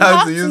learn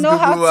how to use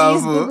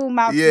Google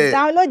Map.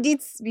 Download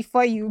it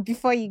before you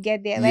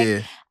get there.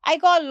 Like I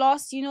got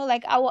lost.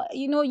 Like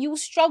you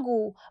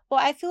struggle, but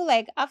I feel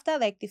like after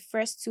like the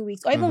first 2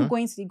 weeks, or even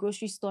going to the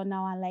grocery store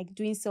now and like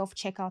doing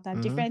self-checkout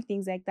and different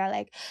things like that,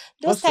 like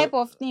those type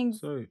of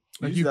things. Sorry,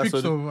 like you pick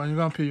stuff and you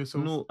can't pay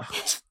yourself. No,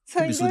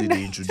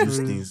 they introduce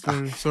things.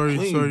 Sorry.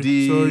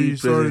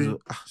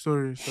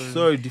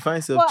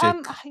 Define self-check.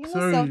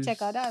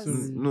 Self-checkout.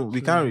 No,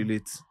 we can't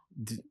relate.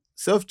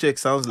 Self-check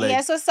sounds like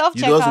yeah, so self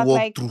you just checkout, walk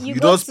like through. you You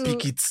go just to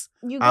pick it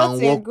you go and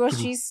to a walk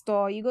grocery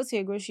store. You go to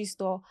a grocery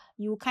store.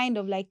 You kind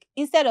of like,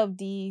 instead of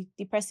the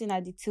person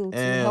at the till to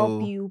help oh.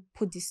 you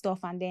put the stuff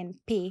and then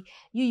pay,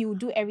 you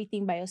do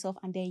everything by yourself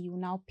and then you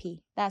now pay.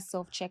 That's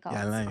self checkout.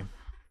 You're lying.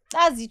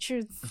 That's the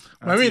truth.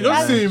 I mean, don't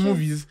That's see the in truth.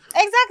 movies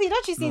Exactly.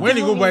 Don't you see when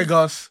the they go buy movies?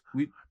 gas,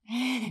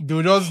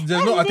 they'll just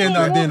there's no That's the thing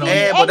attendant in there now.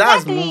 movies. But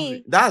that's Exactly.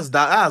 movie.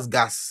 That's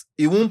gas.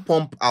 It won't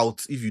pump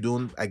out if you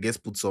don't, I guess,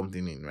 put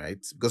something in, right?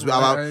 Because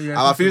Well, our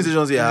I filling think so.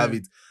 stations here Yeah. have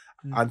it.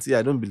 Auntie,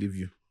 I don't believe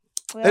you.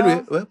 Well,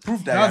 Anyway,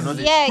 proof that that's- you're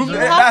not. yeah, proof you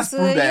that- have to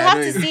proof that you you're have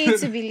not to in- see it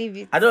to believe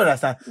it. I don't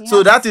understand. You So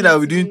have that to thing see that it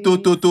we're to doing,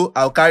 believe it.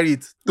 I'll carry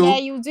it. Yeah,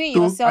 you do it to.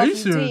 yourself. Are you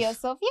You do it serious?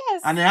 yourself.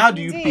 Yes. And then how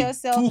do you do it pay?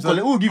 yourself? Who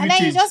will give And you then you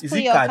change? just Is put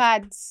it your card?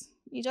 card.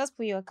 You just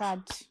put your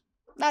card.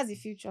 That's the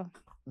future.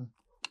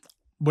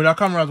 But there are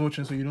cameras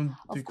watching, so you don't.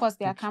 Of course,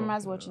 there are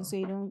cameras watching, so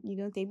you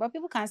don't take. But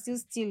people can still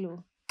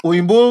steal.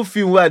 Oyinbo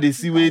film where they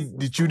see where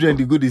the children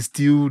they go, they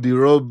steal, they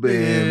rob.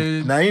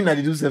 Yeah. Now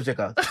they do self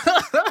checkout.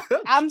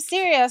 I'm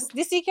serious.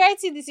 The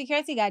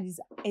security guard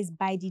is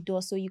by the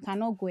door, so you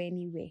cannot go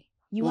anywhere.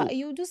 You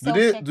do Do self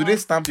they checkout. do they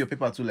stamp your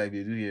paper too like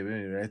they do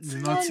here, right? No,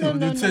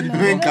 No. they tell the No, people.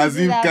 don't do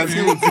Kazim, that.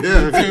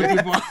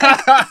 Kazim.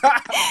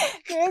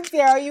 Don't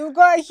tell you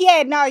go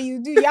here now.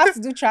 You have to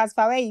do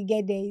transfer. When you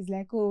get there, it's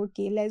like, oh,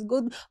 okay, let's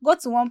go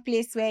to one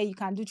place where you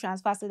can do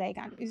transfer so that you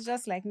can. It's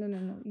just like no.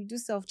 You do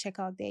self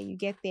checkout there. You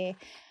get there,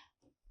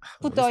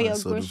 put all your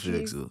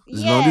groceries.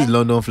 It's not this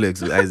London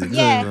flex, Isaac.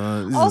 Yeah.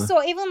 This is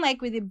Also, even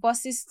like with the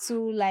buses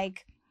too,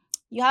 like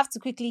you have to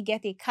quickly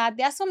get a card.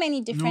 There are so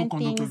many different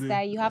conductor things there.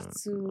 that you have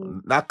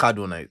to. that card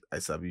one I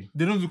sabi.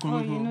 They don't do Oh,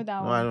 conductor. you know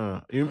that No, one. I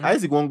don't know.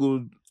 Isaac won't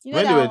go. You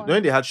know that one.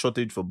 When they had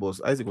shortage for bus,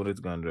 Isaac wanted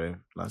to go and drive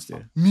last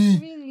year. Me.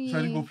 Really?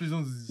 Sadiko, please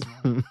don't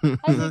do this.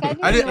 Isaac,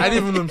 I didn't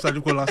even know Mr.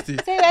 Sadiko last year.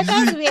 So you were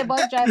trying to be a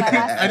bus driver last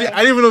I year.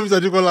 didn't even know Mr.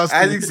 Sadiko last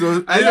year. Isaac saw.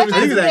 I You're didn't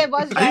trying to be a like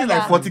bus I think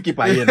like driver. 40K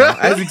per year now.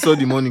 Isaac saw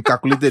the money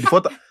calculated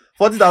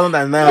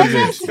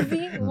 40,900. To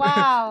be?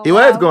 Wow. He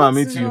wanted to wow, come and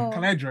good meet to you. know.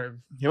 Can I drive?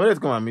 He wanted to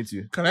come and meet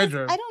you. Can I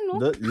drive? I don't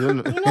know. You don't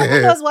know. You know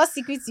who knows what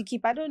secrets you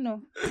keep? I don't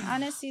know.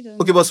 Honestly, don't.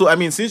 Okay, but so I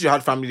mean, since you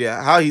had family there,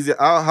 how easy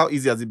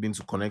has it been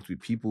to connect with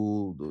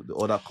people, the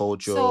other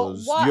cultures?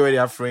 what- Do you already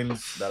have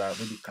friends that are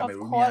maybe course.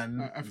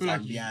 Cameroonian, I feel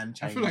like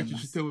Zambian, I feel like you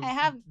Chinese? should tell I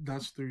have-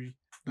 that story.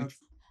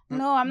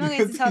 No, I'm not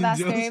going to tell that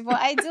Just- story, but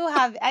I do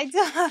have a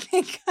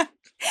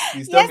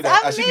Please tell me Yes,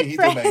 that I've I should be made hitting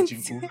by friends.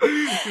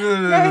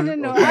 Chinku.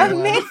 No. Okay, I've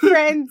wow. made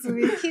friends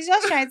with. He's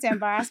just trying to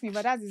embarrass me,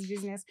 but that's his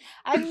business.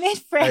 I've made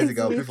friends Isaac,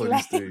 I'll pay with. for this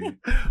Like, story.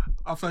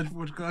 After the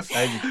podcast.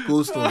 Isaac,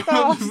 Cold Stone.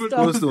 Stop,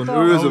 Cold Stone. stop.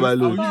 Oreos I'll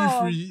overload. give you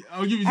free.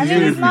 I'll give you I this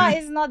mean, free.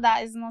 it's not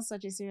that. It's not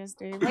such a serious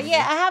story. But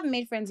yeah, I have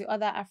made friends with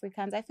other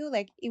Africans. I feel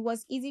like it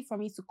was easy for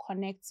me to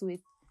connect with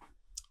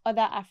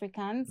other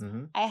Africans.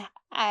 Mhm.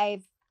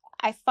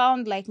 I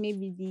found like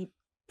maybe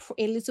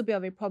a little bit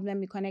of a problem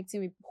with connecting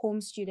with home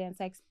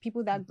students, like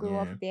people that grew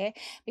Yeah. up there,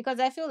 because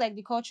I feel like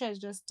the culture is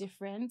just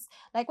different.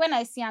 Like when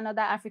I see another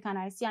African,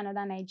 I see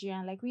another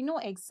Nigerian, like we know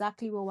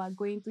exactly what we're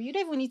going through. You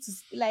don't even need to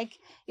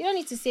you don't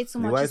need to say too The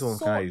much. white It's ones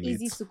so can't relate.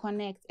 easy to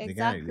connect. They can't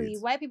Exactly.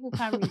 relate. White people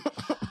can't read.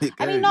 They I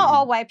can't mean, not relate.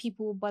 all white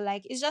people, but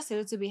like it's just a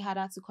little bit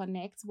harder to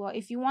connect. But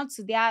if you want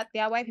to, there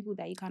are white people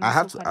that you can. I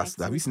have also to ask.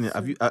 connect Have you with seen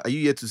it? too. Are you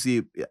yet to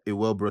see a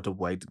well brought up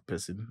white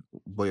person,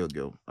 boy or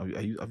girl?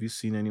 Have you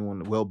seen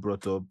anyone well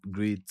brought up,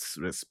 great,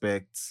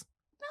 respect?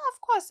 No, of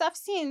course, I've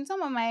seen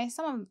some of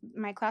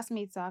my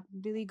classmates are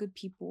really good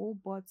people,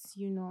 but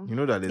You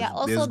know that they're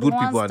also there's the good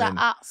ones people and that then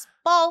are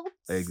spoiled.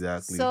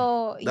 exactly.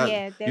 So That-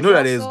 yeah, you know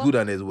that there's also- good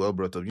and there's well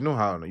brought up. You know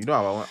how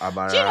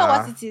Abara. Do you know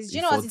what it is? Do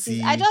you know what it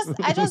is? 40.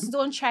 I just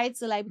don't try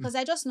to like, because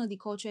I just know the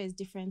culture is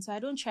different. So I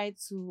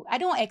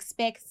don't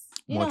expect,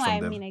 you Much know what from I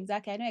them. mean?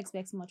 Exactly. I don't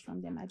expect much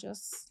from them. I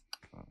just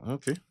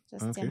Okay,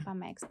 okay. temper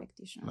my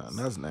expectations.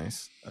 That's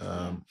nice.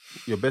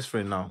 Your best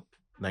friend now,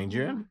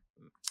 Nigerian,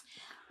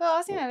 Well,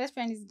 I think my best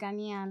friend is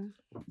Ghanaian.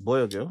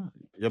 boy or girl?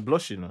 You're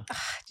blushing now.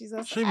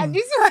 Jesus. Shame. And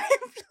this one,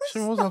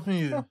 Shame, what's happening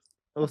here?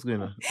 What's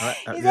going on?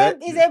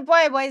 he's a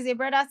boy, but he's a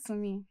brother to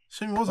me.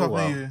 Shame, what's Oh,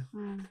 happening wow. here?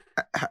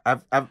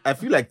 Mm. I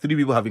feel like 3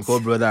 people have been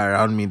called brother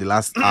around me in the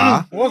last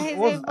hour. What's He's a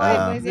what's boy,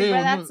 but he's a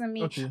yeah, brother no, to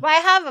me. okay. But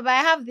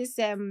I have this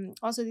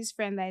also this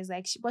friend that is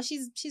like, but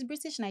she's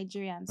British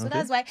Nigerian, so Okay.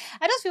 that's why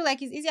I just feel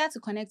like it's easier to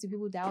connect with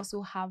people that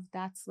also have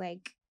that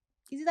like.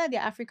 Is it that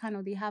they're African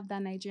or they have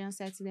that Nigerian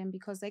side to them,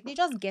 because like they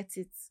just get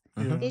it.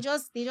 Mhm.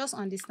 They just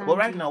understand. But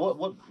right it. now,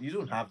 what you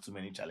don't have too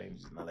many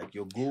challenges now. Like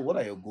your goal, what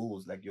are your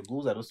goals? Like your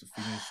goals are just to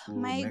finish school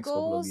my next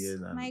couple of goals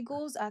years. And, my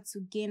goals are to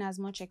gain as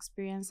much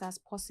experience as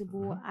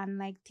possible Mhm. and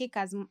like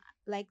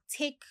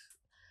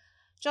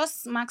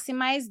just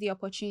maximize the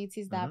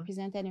opportunities that are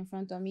presented in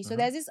front of me. So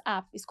there's this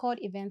app, it's called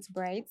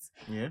Eventbrite.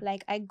 Yeah.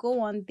 Like I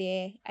go on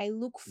there, I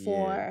look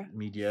for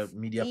media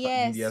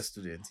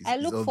students. I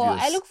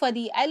look for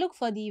the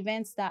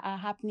events that are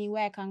happening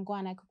where I can go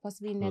and I could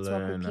possibly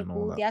network with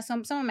people. There are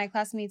some of my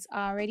classmates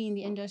are already in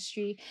the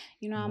industry.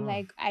 You know, I'm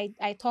like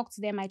I talk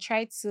to them, I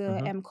try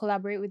to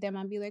collaborate with them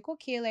and be like,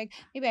 okay, like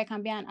maybe I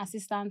can be an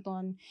assistant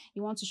on,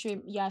 you want to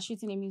shoot,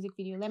 shooting a music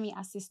video, let me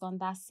assist on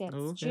that set.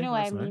 Do you know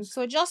what I mean? Nice.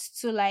 So just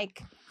to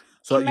like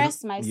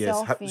immerse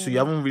myself in. So you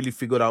haven't really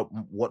figured out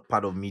what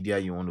part of media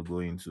you want to go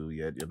into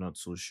yet. You're not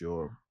so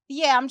sure.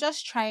 Yeah, I'm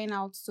just trying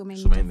out so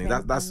many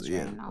things. That's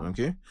right now.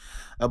 Okay.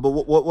 But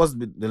what's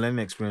the learning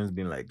experience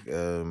been like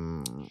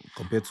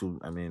compared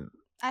to,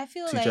 I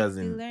feel like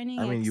the learning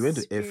experience. You went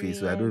to FA,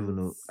 so I don't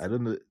know.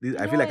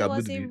 I feel like it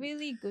was a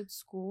really good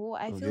school.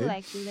 I feel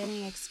like the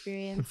learning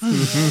experience.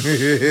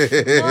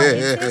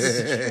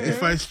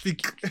 If I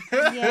speak,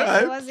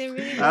 it was a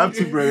really. I have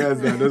two brothers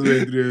that just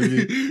went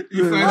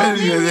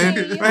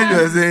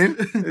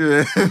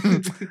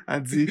through FA.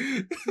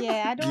 Auntie.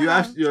 Yeah, I don't.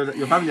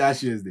 Your family has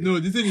shares there. No,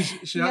 the thing is,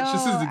 she says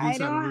the good side. I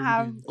don't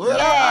have.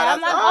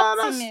 I'm an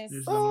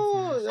optimist.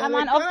 I'm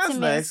an optimist.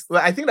 Nice.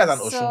 Well, I think that's an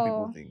Osun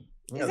people thing.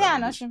 Is it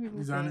an Osun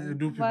people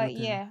thing? But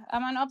yeah,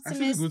 I'm an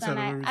optimist,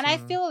 and I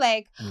feel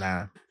like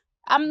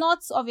I'm not,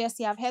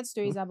 obviously I've heard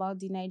stories about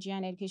the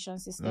Nigerian education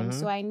system,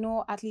 so I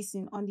know at least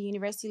on the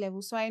university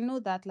level, so I know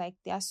that like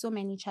there are so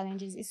many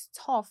challenges. It's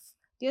tough.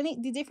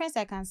 The difference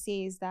I can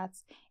say is that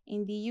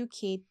in the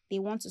UK they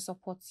want to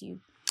support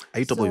you. Are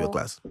you top of your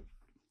class?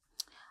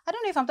 I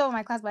don't know if I'm top of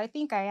my class, but I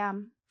think I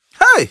am.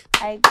 Hey.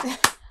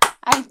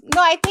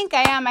 I think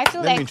I am. I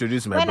feel Let me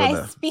introduce my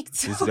brother. I speak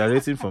to he's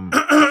graduating from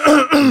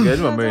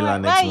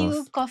Maryland next month. Why are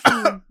you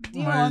coughing? Do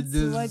you want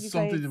to? What do you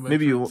call it?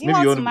 Maybe you want to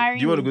go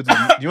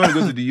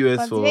to the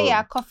US for. Today you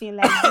are coughing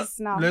like this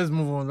now. Let's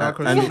move on.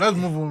 Let's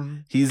move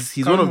on. He's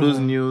one of those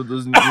new.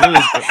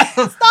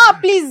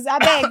 Stop, please. I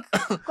beg.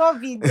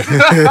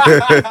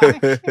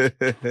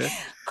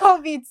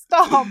 COVID.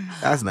 Stop.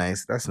 That's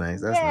nice.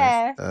 Nice.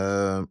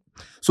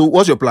 So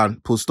what's your plan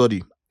post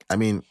study?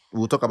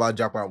 We'll talk about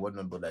Japa and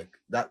whatnot, but like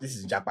that, this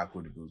is Japa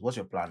Chronicles. What's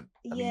your plan?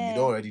 You don't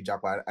already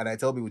Japa, and I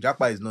tell people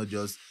Japa is not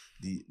just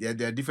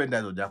there are different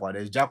types of Japa.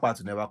 There's Japa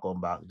to never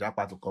come back,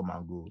 Japa to come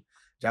and go,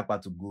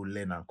 Japa to go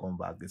learn and come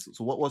back.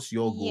 So what's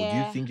your goal? Do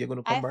you think you're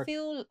gonna come back?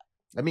 You're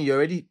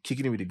already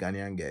kicking it with the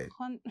Ghanaian guy.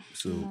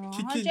 So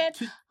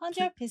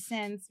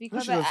 100%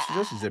 because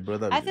she's a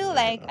brother. I feel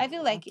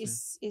like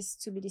it's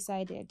to be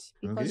decided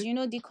because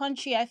the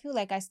country. I feel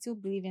like I still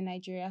believe in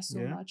Nigeria so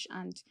much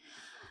and.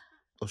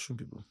 Osun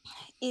people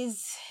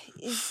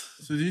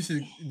So you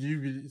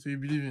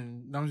believe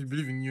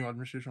in new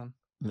administration?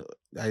 No,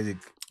 Isaac,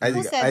 I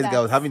was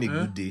having a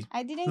good day.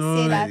 I didn't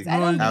say that. I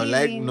don't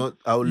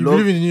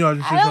believe in new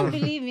administration. I don't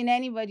believe in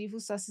anybody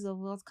whose sources of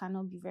wealth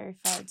cannot be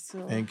verified.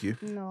 So thank you.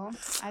 No,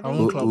 I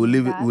don't. We'll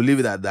leave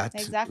it at that.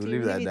 Exactly.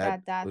 We'll leave it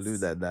at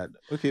that.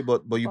 Okay,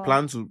 but you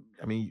plan to.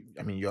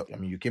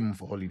 You came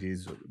for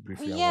holidays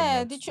briefly.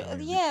 Yeah,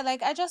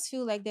 like I just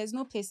feel like there's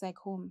no place like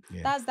home.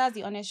 Yeah. That's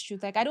the honest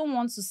truth. Like I don't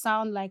want to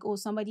sound like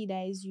somebody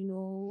that is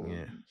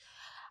Yeah.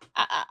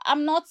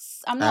 I'm not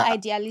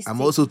idealistic. I'm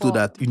also told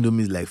that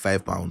Indomie is like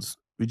 £5,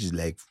 which is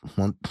like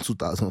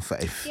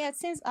 2,005. Yeah,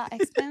 things are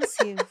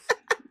expensive.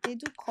 They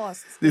do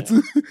cost.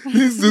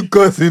 Things do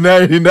cost in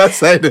that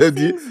side of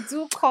the. Things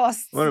do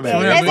cost. There's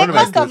a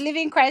cost of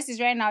living crisis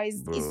right now.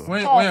 Is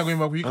when you're going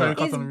back, we carry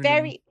carton. It's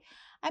very.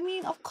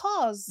 Of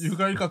course. You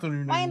carry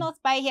carton. Why not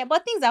buy here?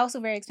 But things are also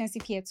very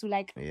expensive here too.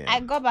 Like I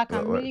got back,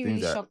 I'm really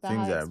shocked at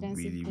how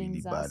expensive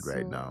things are. Things are really bad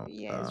right now.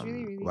 Yeah, it's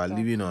really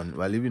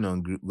we're living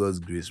on God's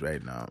grace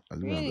right now.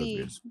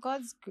 Really,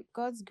 God's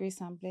grace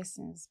and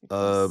blessings.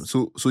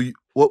 So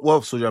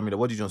what social media?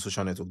 What do you do on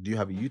social network? Do you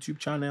have a YouTube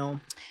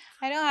channel?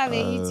 I don't have a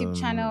YouTube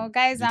channel,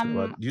 guys.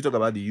 Do you talk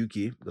about the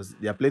UK? Because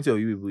there are plenty of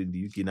you people in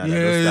the UK now.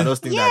 Yeah. That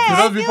just think that.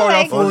 I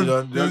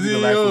feel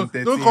like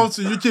don't come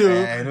to UK.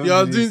 You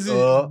are doing this.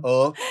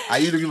 Are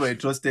you looking for a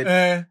trusted?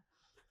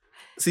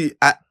 See,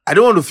 I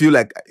don't want to feel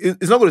like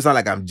it's not going to sound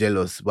like I'm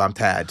jealous, but I'm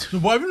tired. No,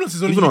 but I've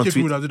noticed only UK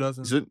people that do that.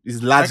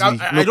 It's largely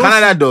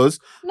Canada does.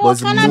 No,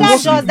 Canada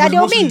does. That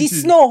they'll be in the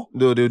snow.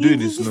 No, they'll do in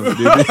the snow.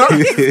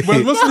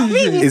 But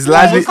mostly it's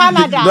largely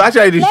Canada. No,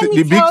 actually,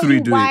 the big three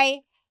do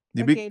it.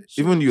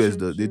 Even US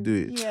does, they do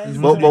it. Yes.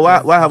 But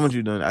why haven't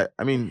you done?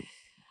 I mean,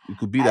 it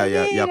could be that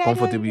you're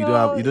comfortable. You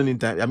don't need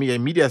time. You're a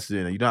media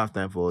student. You don't have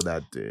time for all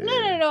that.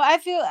 No. I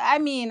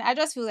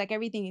just feel like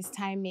everything is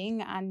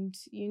timing, and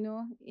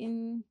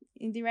in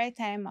the right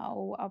time,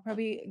 I'll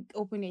probably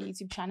open a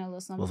YouTube channel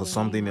or something. Or for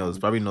something else,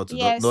 probably not to.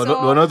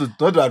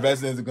 Not to advise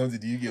them to come to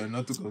the UK or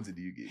not to come to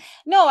the UK.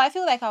 No, I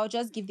feel like I'll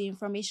just give the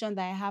information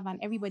that I have, and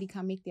everybody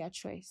can make their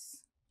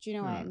choice. Do you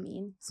know what I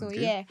mean? So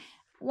okay.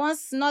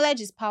 Once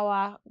knowledge is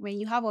power, when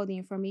you have all the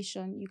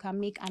information, you can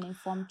make an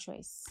informed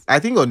choice. I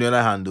think on the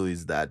other hand, though,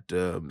 is that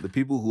the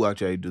people who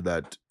actually do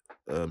that,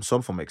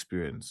 some from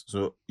experience.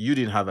 So you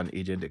didn't have an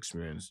agent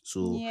experience,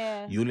 so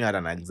you only had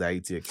an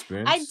anxiety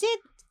experience.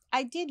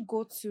 I did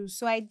go to.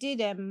 So I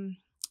did.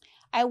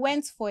 I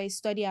went for a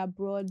study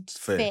abroad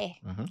fair.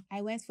 Mm-hmm.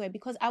 I went for it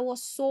because I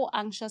was so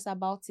anxious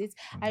about it.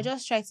 I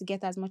just tried to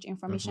get as much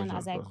information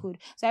as I could.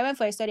 So I went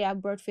for a study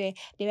abroad fair.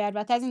 They were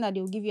advertising that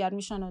they will give you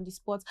admission on the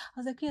spot. I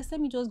was like, yes,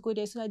 let me just go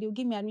there so that they'll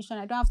give me admission.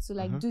 I don't have to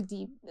do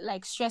the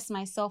stress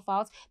myself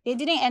out. They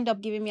didn't end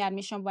up giving me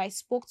admission, but I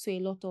spoke to a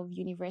lot of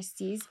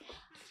universities.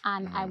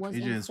 And I was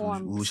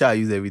informed. We shall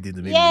use everything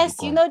to make yes,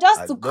 people come.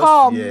 Just to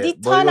come. Yeah. The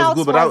turnout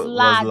was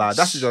large.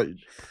 That's just again,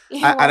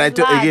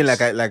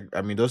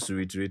 I mean, just to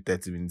reiterate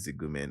 30 minutes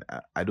ago, man,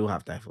 I don't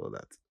have time for all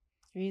that.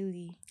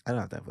 Really? I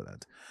don't have time for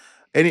that.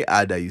 Any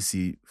ad that you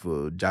see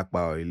for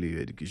Jackpot or Ilé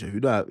education, if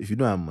you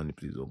don't have money,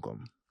 please don't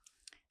come.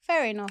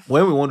 Fair enough.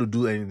 When we want to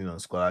do anything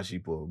on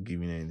scholarship or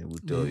giving anything, we'll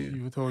tell you.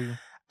 We will tell you.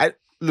 I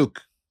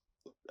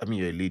mean,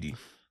 you're a lady.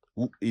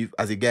 If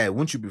as a guy,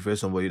 wouldn't you prefer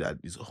somebody that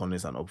is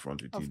honest and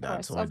upfront with you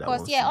than somebody that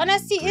wants to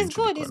honesty go is into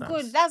good. the It's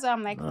corners? good. That's why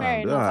I'm like,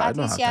 fair enough. At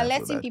least you're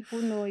letting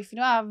people know. If you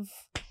don't have,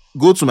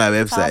 go to my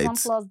website.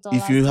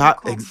 If you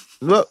have,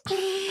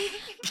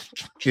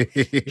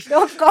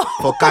 don't go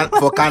for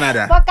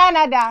Canada. For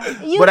Canada,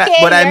 UK.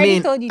 But I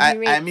mean, told you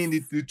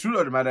the truth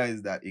of the matter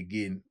is that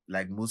again,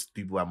 like most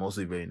people, I'm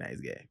also a very nice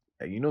guy.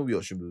 Like, you know, we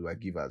all should be like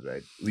givers,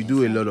 right? We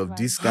do a lot of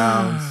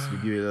discounts. We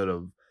do a lot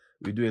of.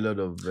 I'm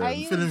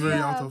feeling very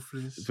out of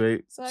place.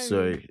 Very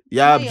sorry.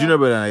 Yeah, junior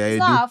brother. Yeah, it's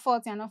not our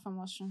fault. You're not from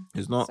Osun.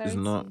 It's not. It's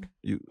not.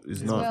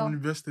 It's not. From the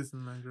best state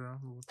in Nigeria.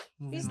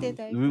 Which state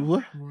are you?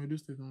 What?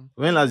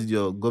 When last did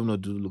your governor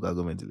do local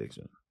government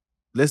election?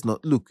 Let's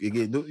not look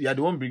again. You're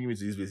the one bringing me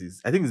to these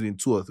places. I think it's been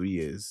 2 or 3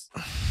 years.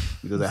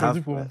 Because I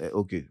have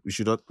okay. We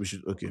should not go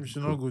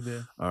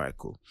there. All right,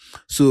 cool.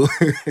 So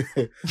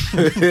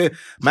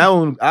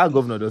our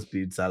governor just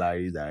paid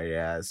salaries,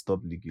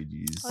 stop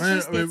leakages.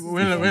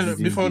 When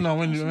before now,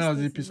 when was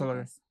he pay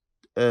salary?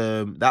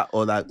 Those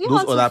other people.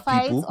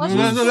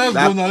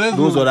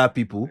 Those other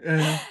people.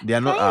 They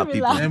are not our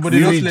people. But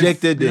we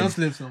rejected them.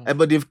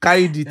 But they've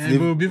carried it.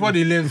 Before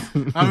they left,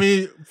 how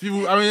many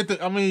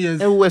years?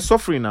 And we were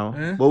suffering now,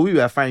 but we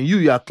were fine.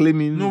 You are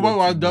claiming. No,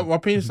 but we're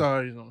paying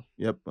salaries now.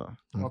 Yep.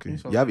 Okay.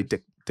 You have a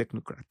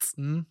technocrat.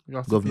 You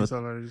have to pay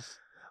salaries.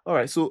 All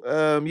right. So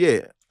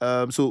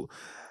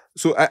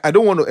So I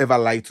don't want to ever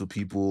lie to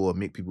people or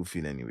make people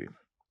feel anyway.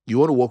 You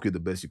want to work with the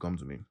best, you come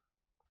to me.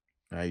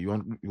 Right?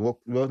 You work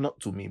well, not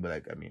to me,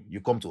 but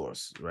you come to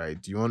us, right?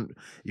 You want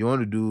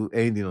to do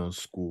anything on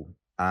school,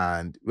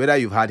 and whether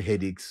you've had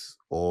headaches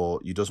or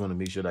you just want to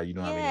make sure that you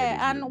don't have any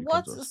headaches. And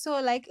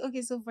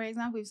so for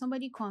example, if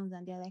somebody comes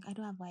and they're like, I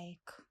don't have WAEC.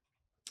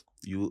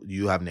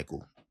 You have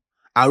NECO.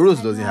 Our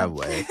Rose doesn't have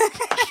WAEC.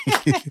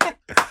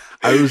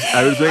 I was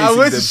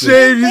going to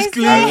share this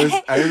clip.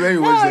 I was when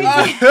you watched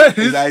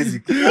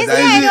Isaac.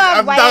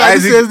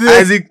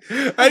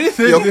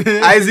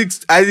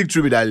 Isaac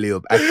threw me that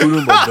layup. I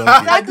couldn't but dunk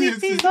it. Exactly.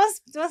 Please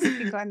don't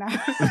speak on that.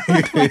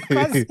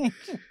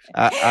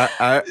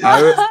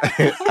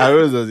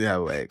 Rose doesn't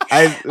have WAEC.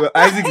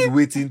 Isaac is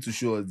waiting to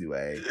show us the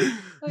WAEC.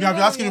 You have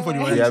been asking him for the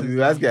WAEC. Yeah,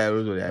 we asking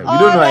Rose for the WAEC. We don't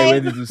know how he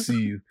went in to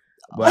see you.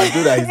 But I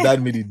know that his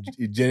dad made a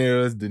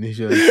generous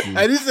donation.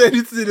 I didn't say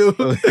anything.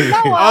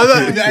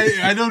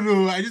 I don't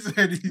know. I just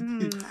said it.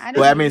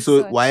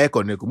 So WAEC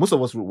or NECO. Most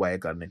of us wrote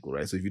WAEC or NECO,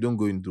 right? So if you don't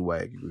go into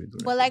WAEC, you go into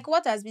NECO. But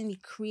what has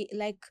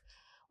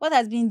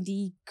been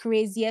the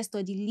craziest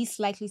or the least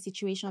likely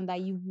situation that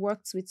you've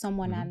worked with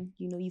someone and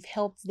you've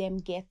helped them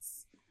get?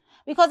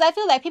 Because I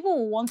feel like people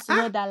will want to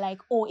know that,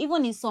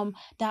 even in some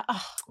that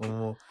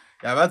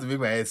I'm about to make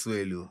my head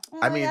swell.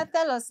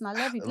 Tell us now.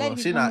 Let people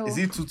know. Is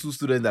it two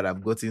students that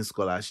have gotten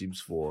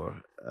scholarships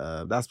for?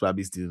 That's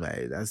probably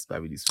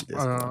the sweetest. Do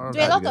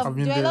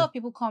a lot of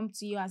people come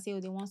to you and say,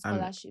 they want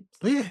scholarships?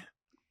 Yeah,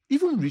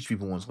 even rich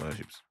people want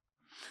scholarships.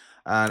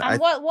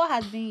 And what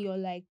has been your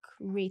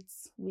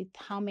rates with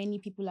how many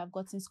people have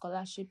gotten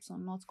scholarships or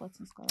not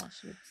gotten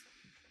scholarships?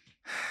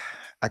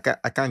 I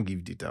can't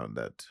give data on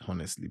that,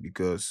 honestly,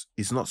 because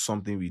it's not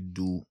something we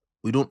do.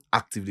 We don't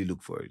actively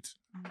look for it.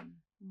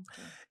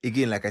 Okay.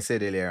 Again, like I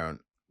said earlier on,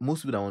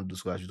 most people that want to do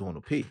scholarships don't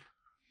want to pay.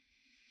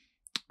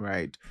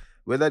 Right?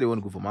 Whether they want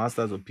to go for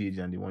masters or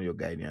PhD and they want your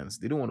guidance,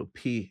 they don't want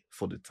to pay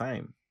for the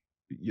time.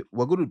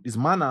 It's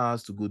man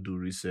hours to go do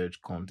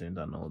research, content,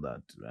 and all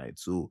that, right?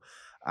 So,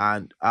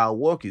 and our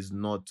work is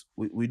not,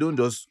 we don't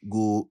just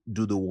go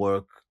do the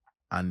work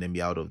and then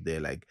be out of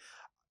there.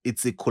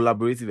 It's a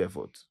collaborative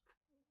effort.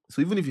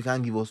 So even if you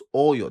can't give us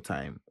all your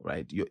time,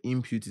 right, your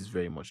input is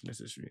very much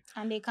necessary.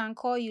 And they can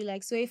call you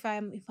so if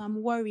I'm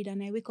worried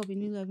and I wake up in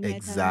the middle of the night,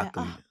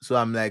 exactly. So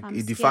I'm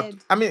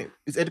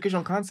it's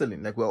education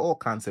counseling. We're all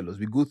counselors.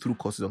 We go through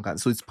courses on counseling.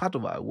 So it's part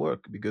of our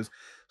work because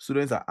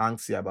students are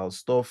anxious about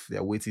stuff.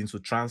 They're waiting. So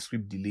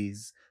transcript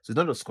delays. So it's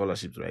not just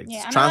scholarships, right?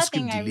 Yeah. It's another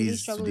thing I really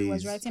struggled with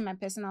was writing my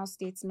personal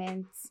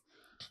statements.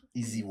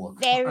 Easy work.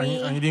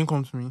 And you didn't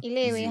come to me.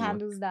 Ilewe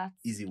handles that.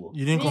 Easy work.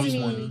 You didn't come to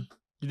me.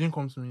 You didn't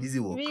come to me. Easy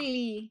work.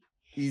 Really?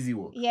 Easy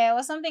work. Yeah, it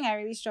was something I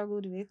really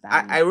struggled with.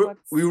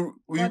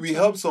 We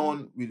help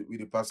someone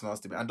with a personal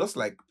statement, and just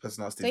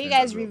personal statements. So you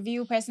guys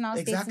review personal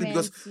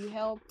statements. Because you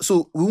help.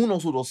 So we won't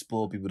also just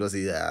spoil people. Just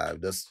say,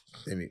 just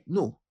let me.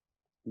 No,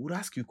 would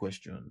ask you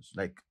questions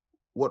like,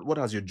 what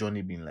has your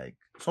journey been like?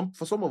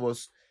 For some of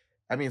us,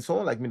 I mean,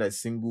 someone like me that's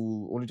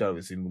single, only child of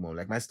a single mom,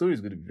 like my story is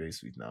going to be very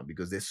sweet now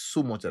because there's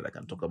so much that I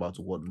can talk about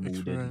to what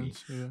molded me.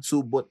 Experience, yeah.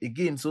 So, but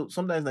again, so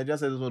sometimes Nigeria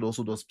says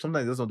also does.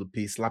 Sometimes it doesn't want to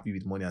pay, slap you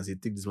with money and say,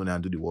 take this money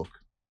and do the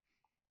work.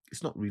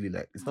 It's not really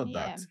like, it's not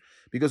Yeah. that.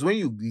 Because when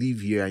you live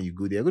here and you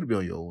go there, you're going to be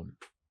on your own.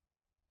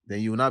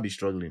 Then you will now be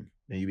struggling.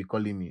 Then you'll be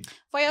calling me.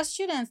 For your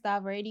students that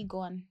have already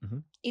gone,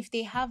 Mhm. if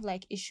they have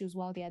like issues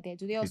while they are there,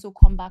 do they also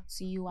come back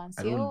to you and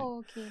I say, don't- "Oh,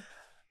 okay"?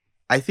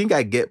 I think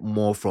I get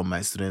more from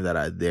my students that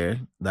are there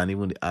than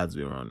even the ads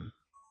we run.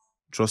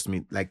 Trust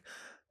me, like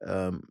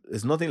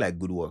it's nothing like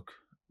good work.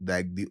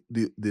 Like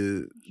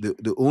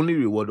the only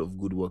reward of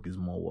good work is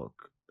more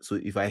work. So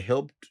if I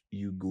helped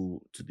you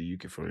go to the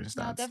UK, for I'll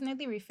instance,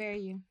 definitely refer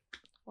you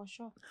for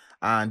sure.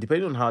 and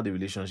depending on how the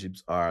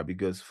relationships are,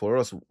 because for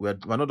us, we're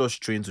not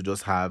just trained to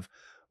just have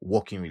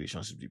working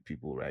relationships with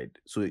people, right?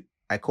 So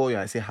I call you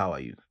and I say, how are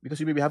you? Because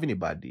you may be having a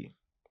bad day.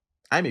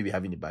 I may be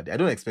having a bad day. I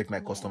don't expect my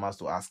Yeah. customers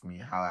to ask me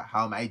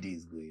how my day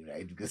is going,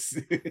 right? Because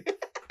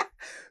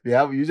we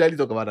usually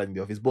talk about that in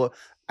the office, but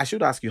I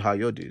should ask you how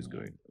your day is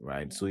going,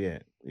 right? Yeah. So yeah,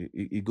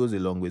 it goes a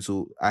long way.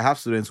 So I have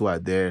students who are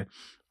there.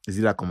 Is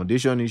it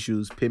accommodation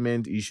issues,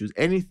 payment issues,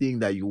 anything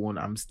that you want?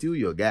 I'm still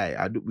your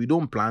guy. We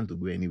don't plan to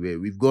go anywhere.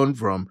 We've gone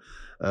from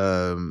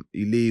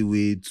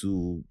Ilewe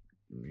to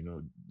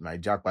my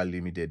Jackpot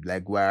Limited.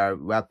 Like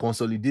we're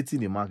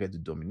consolidating the market to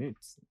dominate,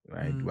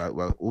 right? Mm.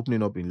 We're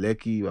opening up in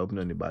Lekki, we're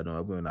opening in Ibadan, we're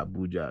opening in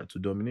Abuja to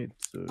dominate.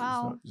 So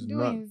Wow, it's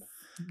doings.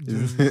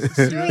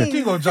 Serious.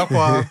 King of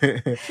Japa.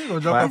 King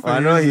of Japa. We're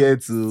not here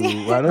to.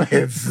 We're not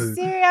here to.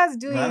 Serious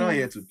doings. We're not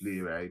here to play,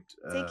 right?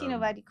 Taking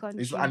over the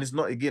country. It's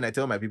not. Again, I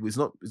tell my people, it's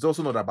not. It's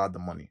also not about the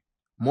money.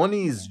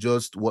 Money is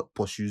just what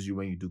pursues you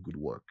when you do good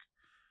work,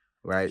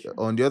 right? Sure.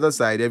 On the other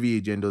side, every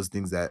agent does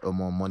things that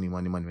more money.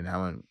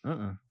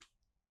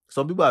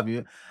 Some people have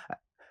been.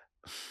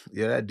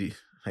 The other day,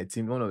 my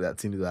team, one of their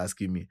teams was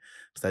asking me,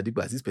 Mr.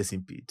 Dipo, has this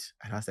person paid?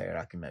 And I started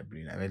racking my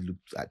brain. I went look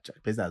at the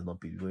person has not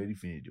paid. We've already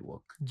finished the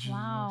work.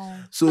 Wow.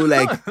 So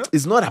like,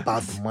 it's not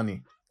about the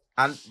money.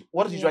 And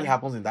what usually Yeah.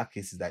 happens in that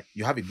case is that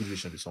you have a good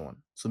relationship with someone.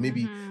 So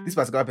maybe Mhm. this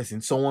particular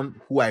person, someone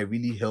who I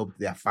really helped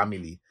their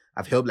family,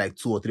 I've helped like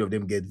 2 or 3 of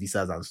them get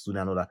visas and student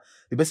and all that.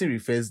 The person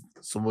refers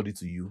somebody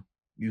to you.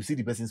 You see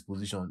the person's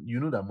position. You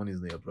know that money is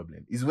not your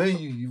problem. It's when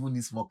you even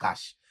need small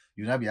cash.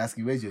 You'll not be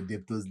asking, where's your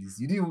debtors list?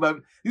 You didn't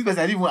even this person,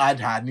 I didn't even add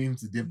her name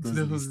to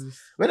debtors list.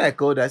 When I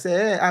called her, I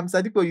said, hey, I'm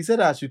Sadipo. You said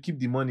I should keep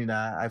the money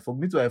now. I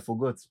forgot.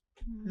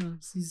 Mm. Yeah,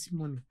 it's easy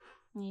money.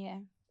 Yeah.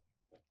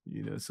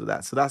 So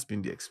that's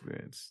been the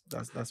experience.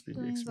 That's been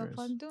the Doings experience.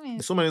 upon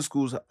doings. So many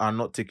schools are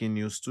not taking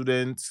new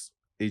students,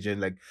 they're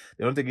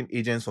not taking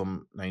agents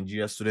from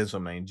Nigeria, students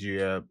from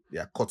Nigeria. They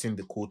are cutting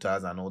the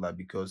quotas and all that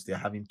because they're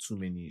having too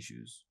many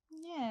issues.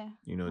 Yeah.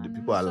 The And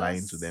people are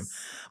lying to just- them.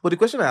 But the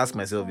question I ask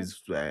Really myself sad.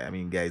 is, I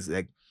mean, guys,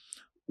 like,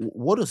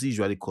 what does it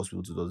usually cost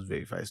people to just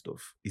verify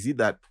stuff? Is it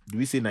that, do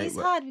we say It's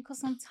hard because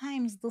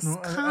sometimes the No,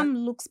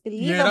 scam looks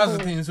believable. Yeah, that's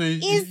the thing. So it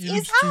It's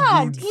looks too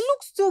hard. good. It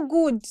looks too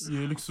good. Yeah,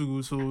 it looks too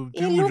good. So It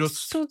people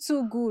looks just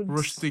too good.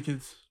 rush to take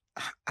it.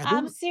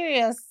 I'm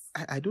serious.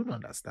 I don't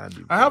understand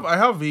it. I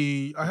have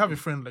a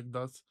friend like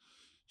that.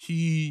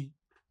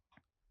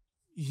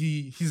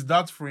 His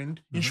dad's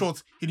friend. In Mhm.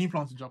 short, he didn't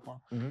plan to Japan.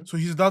 Mhm. So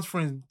his dad's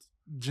friend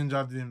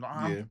gingered him.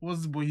 Like, Yeah.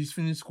 what's the boy? He's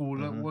finished school.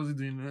 Like, Mhm. what's he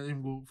doing? Let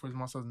him go for his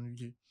masters in the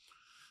UK.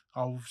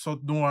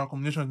 Don't worry,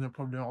 accommodation is no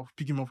problem. I'll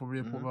pick him up from the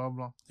airport. Mhm. Blah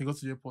blah. He got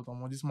to the airport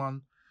and this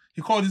man,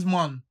 he called this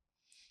man,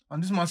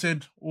 and this man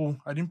said, "Oh,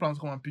 I didn't plan to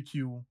come and pick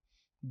you.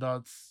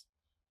 That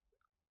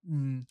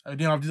I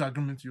didn't have this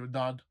agreement with your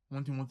dad.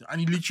 One thing.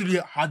 And he literally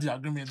had the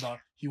agreement that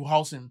he will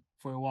house him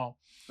for a while.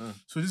 Mm.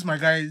 So this my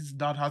guy's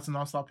dad had to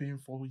now start paying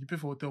for. He paid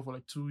for hotel for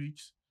like 2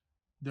 weeks.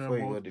 Before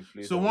you got the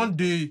place So and one all.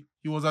 day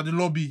he was at the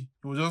lobby.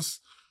 He was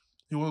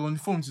on the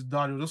phone with his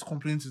dad. He was just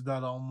complaining to his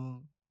dad,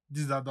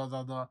 this,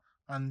 that.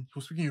 And he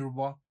was speaking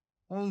Yoruba.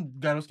 One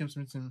guy just came to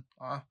meet him.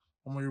 I'm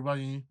a Yoruba,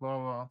 blah, blah,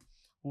 blah.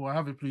 Oh, I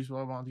have a place,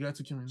 blah, blah. The guy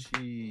took him in.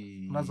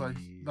 Jeez. That's how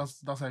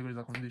he got his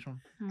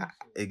accommodation.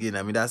 Again,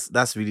 I mean,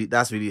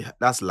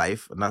 that's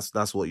life, and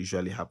that's what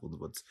usually happens.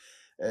 But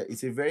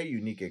it's a very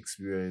unique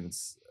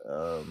experience.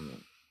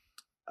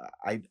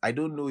 I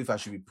don't know if I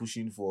should be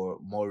pushing for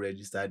more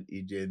registered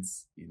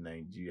agents in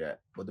Nigeria,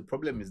 but the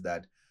problem is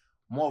that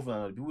more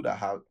often than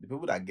not, the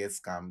people that get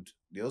scammed,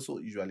 they also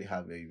usually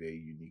have very, very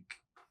unique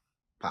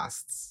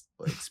pasts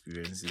or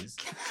experiences.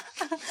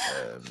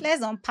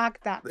 Let's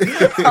unpack that.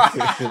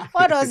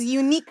 What does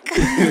unique?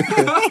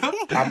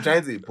 I'm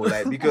trying to be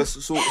polite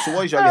because so what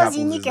usually What does happens is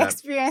unique that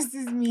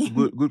experiences mean?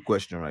 good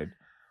question, right?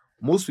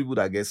 Most people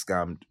that get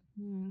scammed,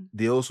 Hmm.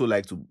 they also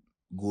like to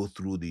go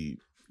through the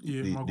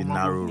Mago.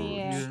 narrow road.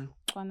 Yeah.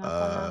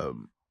 Corner.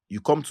 You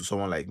come to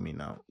someone like me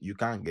now, you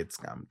can't get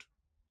scammed.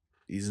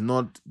 It's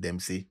not them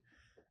say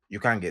you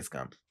can't get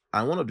scammed.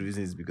 And one of the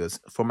reasons is because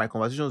from my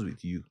conversations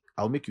with you,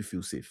 I'll make you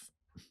feel safe.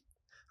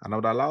 And I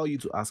would allow you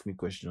to ask me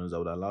questions. I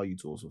would allow you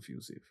to also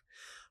feel safe.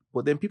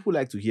 But then people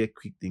like to hear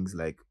quick things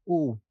like,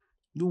 oh,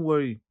 don't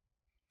worry.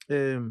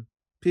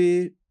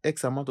 pay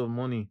X amount of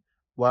money.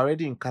 We're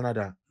already in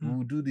Canada.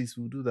 We'll do this,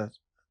 we'll do that.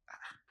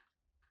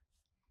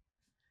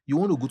 You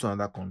want to go to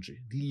another country,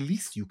 the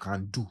least you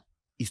can do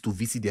is to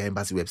visit their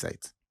embassy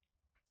website.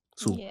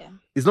 So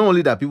it's not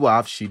only that people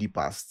have shady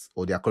pasts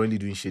or they are currently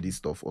doing shady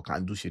stuff or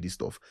can do shady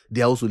stuff,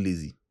 they are also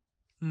lazy.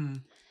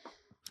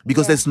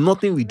 Because there's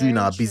nothing we do in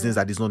our business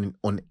that is not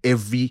on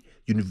every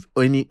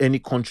any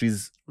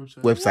country's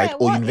website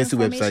or university website.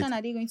 What information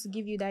are they going to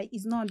give you that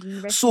is not on the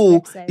university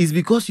website? So it's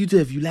because you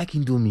if you like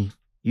Indomie,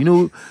 you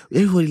know,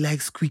 everybody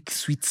likes quick,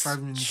 sweet,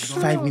 5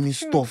 minute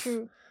stuff.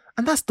 True.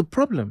 And that's the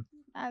problem.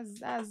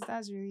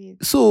 That's really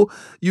it. So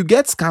you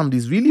get scammed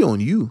is really on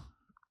you.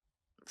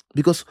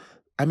 Because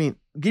I mean,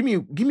 give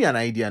me an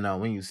idea now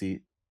when you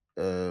say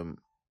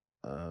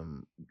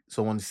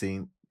someone's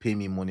saying pay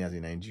me money as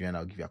a Nigerian,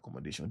 I'll give you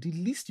accommodation. The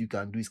least you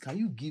can do is, can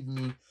you give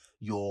me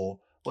your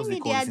give me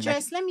the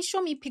address? Let me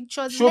show me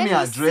pictures. Show me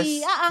address.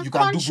 You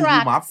can do Google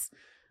Maps.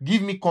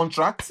 Give me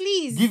contract.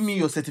 Please. Give me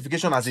your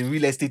certification as a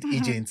real estate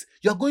agent.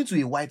 You're going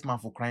to a white man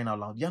for crying out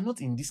loud. You're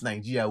not in this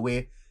Nigeria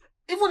where,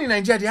 even in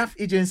Nigeria, they have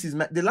agencies.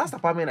 The last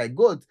apartment I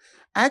got,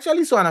 I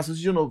actually saw an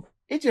association of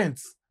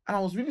agents. And I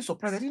was really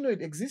surprised. I didn't know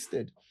it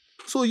existed.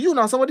 So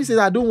somebody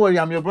says, don't worry,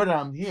 I'm your brother,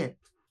 I'm here.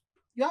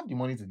 You have the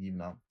money to give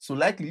now. So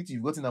likely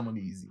you've gotten that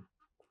money easy.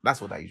 That's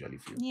what I usually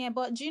feel. Yeah,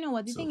 but do you know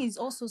what? The thing is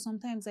also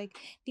sometimes like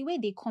the way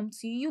they come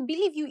to you, you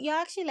believe you're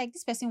actually like,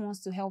 this person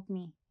wants to help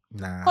me.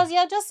 Nah. Because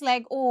you're just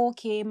like, oh,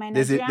 okay, my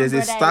Nigerian brother is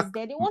there.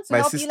 They want to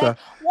help you. Like,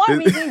 what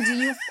reason do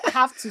you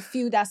have to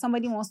feel that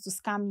somebody wants to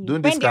scam you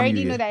when they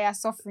already know that you're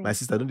suffering? My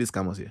sister, don't they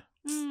scam us here?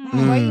 But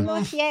you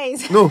know,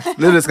 No,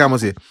 let us scam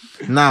us here.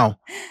 Now,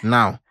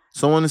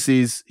 someone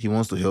says he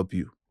wants to help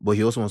you, but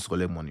he also wants to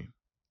collect money.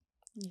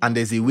 Yeah. And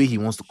there's a way he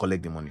wants to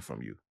collect the money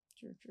from you.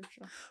 True.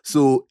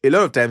 So a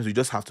lot of times we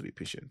just have to be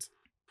patient.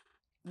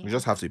 Yeah. We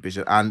just have to be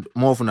patient. And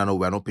more often than not,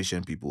 we're not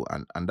patient people.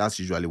 And that's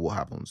usually what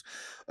happens.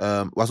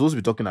 We're supposed to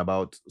be talking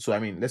about, so I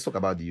mean, let's talk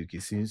about the UK.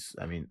 Since,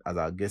 I mean, as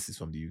our guest is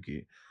from the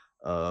UK,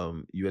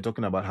 you were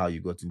talking about how you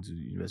got into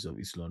the University of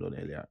East London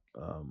earlier.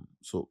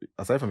 So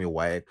aside from your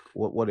WAEC,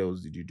 what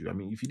else did you do? I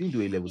mean, if you didn't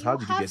do A-levels, how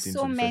did you get into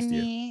the first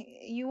year?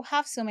 You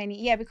have so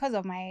many. Yeah, because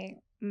of my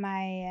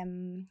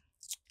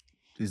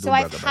Please don't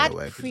brag about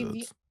your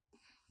WAEC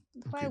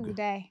Why would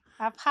I?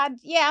 I've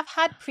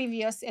had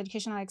previous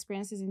educational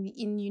experiences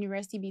in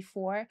university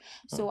before,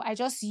 so I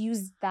just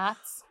used that.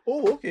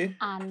 Oh, okay.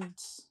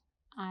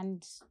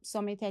 And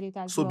submitted it as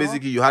well. So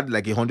basically, you had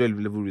like a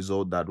 100 level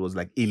result that was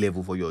like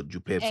A-level for your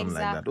JUPEP, something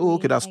like that. Oh,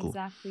 okay, that's cool.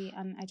 Exactly,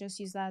 and I just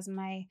used that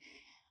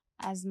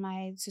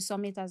to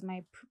submit as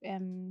my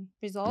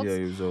results. Yeah,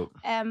 result.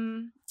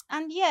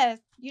 And yeah,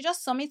 you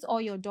just submit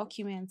all your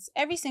documents.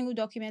 Every single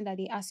document that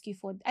they ask you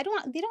for. They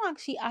don't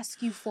actually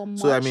ask you for much.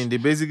 So I mean, they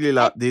basically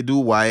they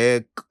do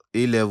WAEC,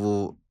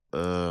 A-level.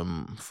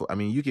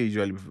 UK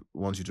usually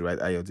wants you to write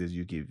IELTS,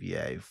 UK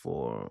VI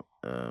for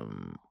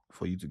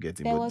you to get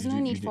in. There was no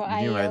need for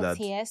IELTS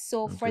here.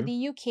 So for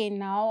the UK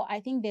now,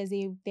 I think there's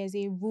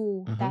a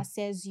rule that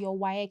says your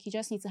WAEC, you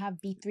just need to have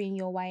B3 in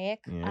your WAEC,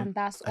 and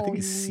that's all you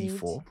need. I think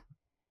it's C4.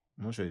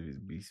 I'm not sure if it's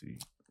B3.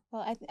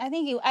 Well, I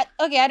think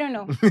I don't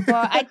know, but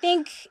I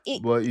think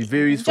but it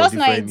varies for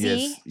different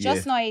years.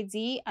 Just not a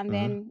D, and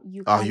then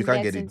you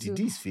can get a D.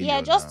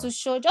 Just to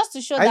show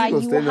that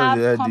you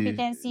have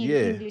competency in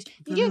English.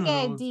 Did you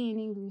get a D in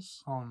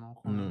English? Oh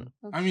no.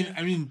 Okay.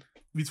 I mean,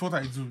 with what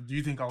I do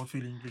you think I would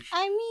fail English?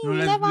 I mean,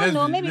 you never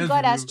know. Maybe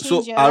God has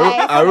changed your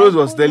life. So Arose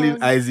was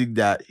telling Isaac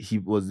that he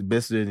was the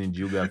best student in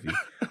geography.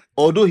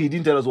 Although he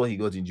didn't tell us what he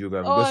got in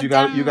geography, because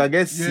you can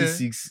get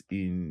C6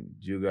 in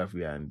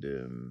geography and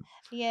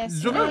yes.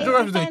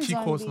 Geography is a key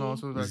course now,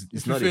 so that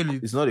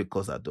it's not a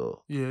course at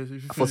all. Yes.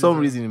 For some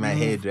reason in my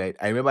head, right,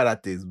 I remember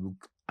that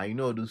textbook. And you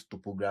know those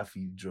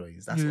topography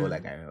drawings. That's all I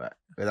can remember.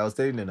 Because I was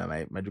telling them that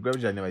my geography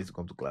teacher never used to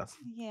come to class.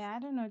 Yeah, I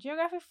don't know.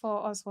 Geography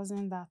for us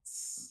wasn't that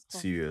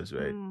serious,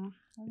 right?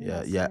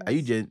 Yeah. Are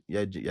you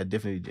you're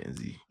definitely Gen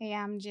Z.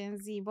 Yeah, I'm Gen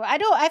Z, but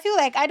I feel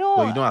like I don't.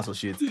 But you don't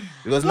associate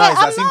because now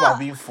it's as if we're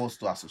being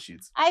forced to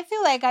associate. I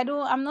feel like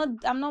I'm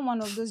not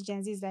one of those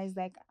Gen Zs that is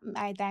like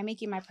I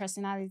make it my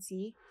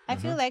personality. I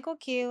feel like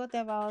okay,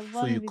 whatever. I was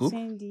born in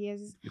between the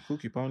years. You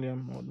cook, you pound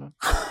them, or not?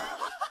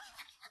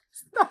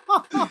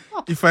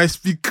 If I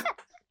speak.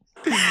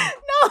 No.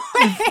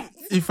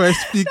 If I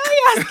speak. No,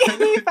 you're asking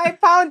me if I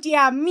pound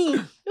me.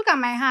 Look at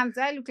my hands.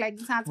 I look like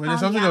this hand. Well, there's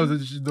something else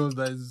that she does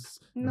that is.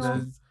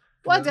 No.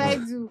 What do I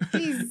do?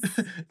 Please.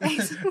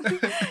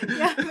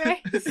 You're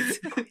very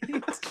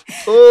stupid.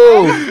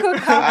 Oh.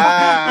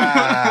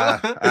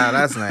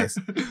 That's nice.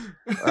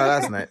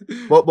 That's nice.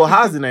 But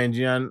how's the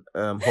Nigerian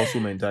hustle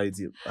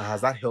mentality?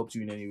 Has that helped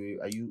you in any way?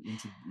 Are you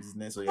into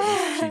business or you're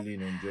just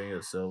chilling, enjoying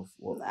yourself?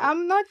 What?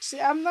 I'm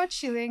not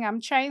chilling.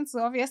 I'm trying to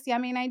obviously.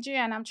 I'm in Nigeria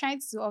and I'm trying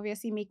to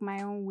obviously make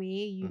my own way.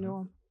 You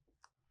know,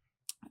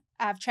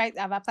 I've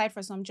applied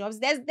for some jobs.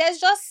 There's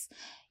just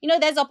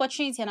there's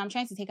opportunity and I'm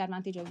trying to take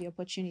advantage of the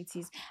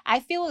opportunities. I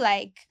feel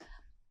like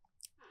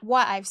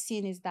what I've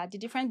seen is that the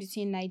difference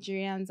between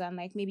Nigerians and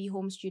like maybe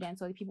home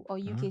students or the people or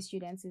UK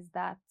students is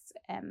that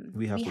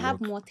we have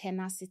work. more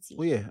tenacity.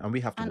 Oh yeah, and we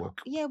have to And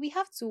work. yeah, we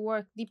have to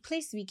work. The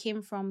place we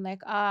came from,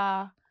 like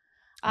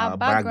Our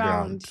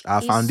background, our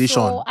is foundation.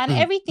 so, and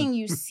everything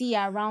you see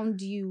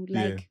around you,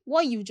 like Yeah.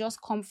 what you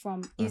just come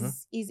from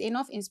is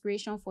enough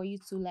inspiration for you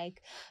to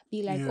like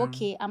be like,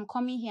 okay, I'm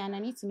coming here and I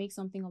need to make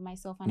something of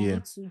myself and I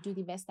need to do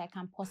the best I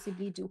can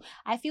possibly do.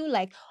 I feel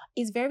like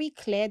it's very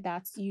clear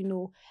that, you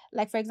know,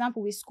 like for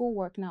example with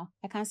schoolwork now,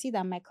 I can see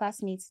that my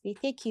classmates, they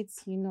take it,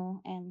 you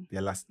know,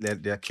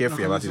 they're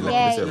carefree about it.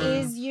 Yeah, it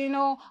is, you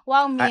know,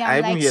 while me, I'm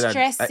even like hear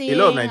stressing. that a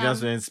lot of Nigerian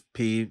students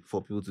pay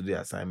for people to do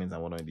assignments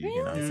and whatnot in the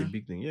UK now. It's a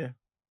big thing, yeah.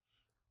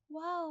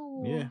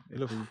 Wow. Yeah, a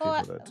lot of people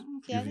pay for that.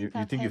 Okay, you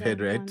think you've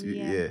heard, right?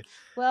 Yeah.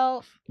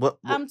 Well, but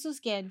I'm too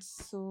scared,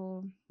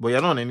 so. But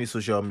you're not on any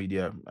social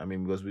media. I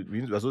mean, because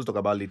we're supposed to talk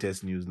about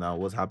latest news now.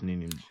 What's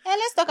happening in? Yeah,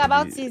 let's talk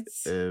about it.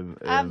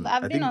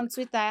 I've been on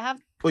Twitter. I have.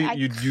 Oh,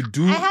 you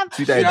do? I have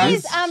Twitter. I'm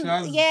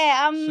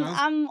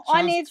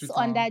on it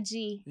under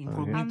G.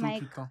 I'm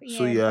like,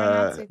 so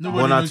yeah,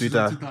 one on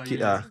Twitter.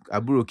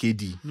 Aburo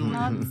KD.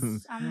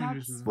 I'm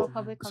not for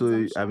public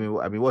consumption. So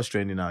I mean, what's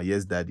trending now?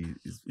 Yes, Daddy.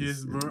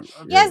 Yes, bro.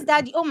 Yes,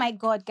 Daddy. Oh my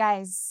God,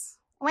 guys!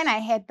 When I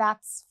heard that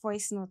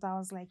voice note, I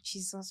was like,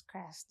 Jesus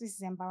Christ, this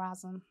is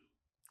embarrassing.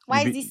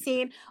 Why is he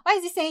saying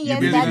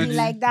yes, Daddy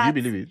like that? Do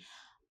you believe it?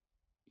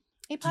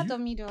 A part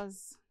of me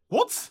does.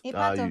 What? A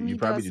part of me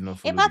does. Did not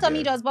a part of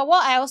me does. But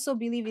what I also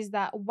believe is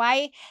that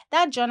why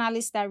that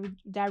journalist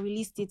that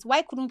released it,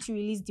 why couldn't you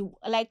release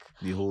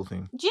the whole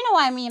thing? Do you know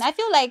what I mean? I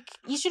feel like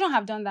you shouldn't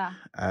have done that.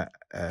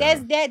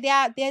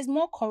 There's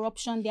more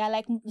corruption. There are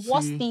like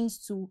worse things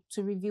to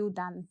reveal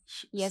than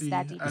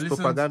Daddy. It's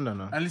propaganda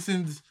now. I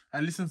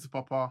listened to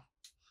Papa.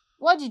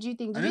 What did you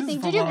think?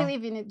 Did you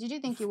believe in it? Did you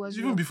think it was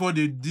even real? Before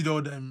they did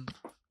all them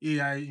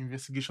AI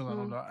investigations and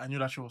all that? I knew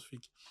that shit was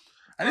fake.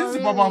 I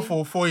listened to Papa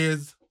for 4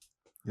 years.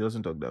 He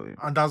doesn't talk that way.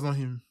 And that's not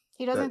him.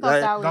 He doesn't talk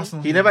that way. That's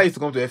not he him. never used to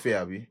come to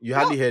FA, Abi. You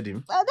hardly heard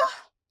him.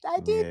 I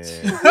did.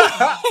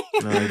 Yeah.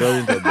 No, he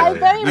doesn't talk that way.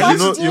 very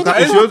much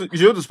did. You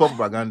should to spot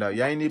propaganda.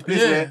 You're in a place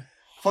where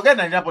forget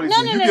Nigerian politics.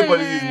 UK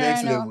politics is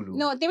next level.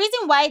 No, the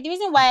reason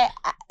why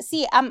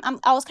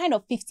I was kind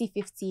of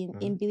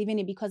 50-50 in believing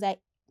it because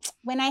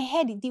when I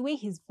heard it, the way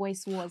his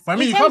voice was. But I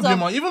mean, you can't blame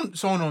her. Even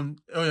someone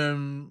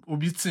on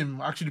Obi's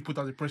team actually put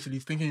out a press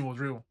release thinking it was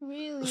real.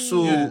 Really?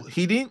 So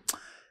he didn't.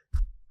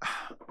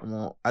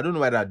 Well, I don't know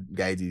why that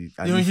guy did.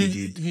 And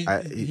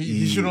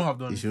he shouldn't have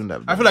done. He shouldn't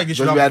have. I feel like he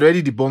should have. We had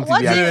already debunked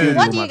it.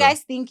 What do you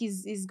guys think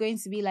is going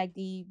to be like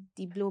the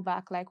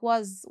blowback? Like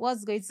what's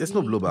going to There's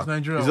be? no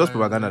blowback. It's just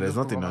propaganda. There's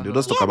nothing now. They'll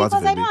just talk about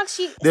because it. I don't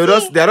actually.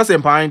 They're just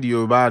empowering the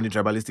Yoruba and the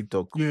tribalistic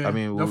talk. Yeah, I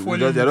mean,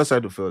 they're just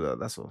trying to feel that.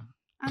 That's all.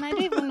 And I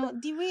don't even know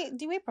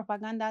the way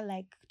propaganda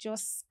like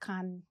just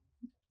can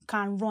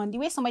run, the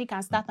way somebody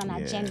can start an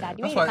agenda,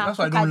 the way they can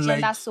cook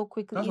agenda so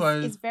quickly,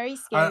 it's very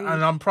scary.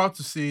 And I'm proud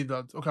to say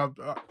that, okay,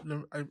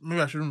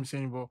 maybe I shouldn't be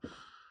saying it, but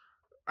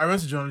I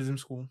went to journalism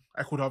school.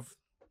 I could have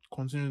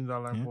continued that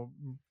line, but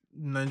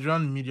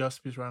Nigerian media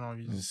space right now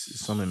is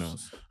something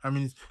else. I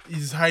mean,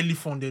 it's highly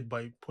funded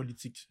by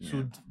politics. Yeah.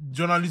 So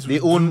journalists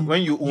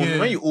when you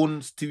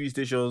own TV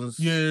stations,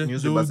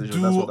 newspaper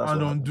stations, that's what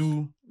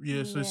undo.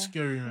 Yeah, so it's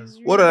scary, man. It's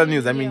what other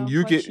news? I mean,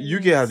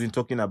 UK has been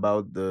talking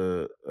about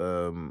the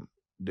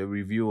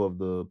review of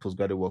the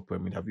postgraduate work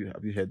permit. Have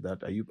you heard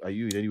that? Are you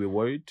in any way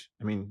worried?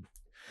 I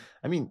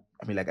mean,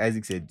 like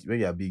Isaac said, when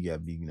you're big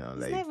now.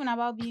 It's not even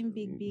about being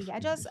big.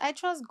 I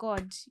trust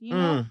God. You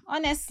know,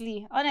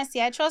 honestly,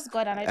 I trust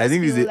God, and I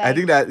think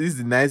that this is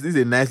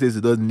a nice place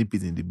to just nip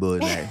it in the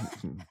bud. Like,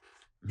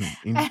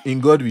 in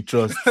God we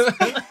trust.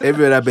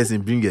 Every other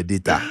person bring your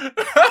data.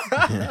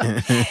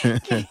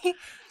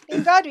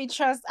 In God we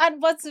trust.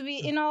 But to be,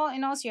 in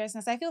all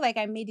seriousness, I feel like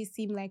I made it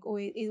seem like,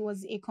 it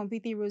was a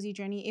completely rosy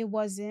journey. It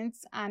wasn't.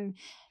 And,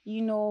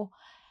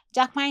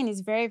 jackpine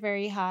is very,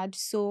 very hard.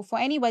 So for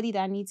anybody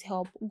that needs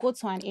help, go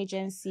to an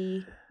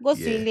agency, go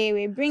to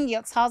Ilewe, bring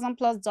your $1,000+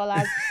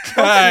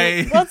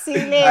 go to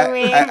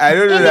Ilewe. I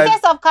don't know in the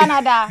case of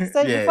Canada.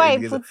 So before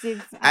I put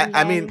it.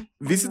 I mean,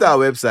 visit our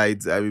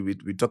website. I mean,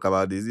 we talk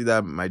about this,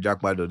 either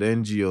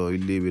myjackpine.ng or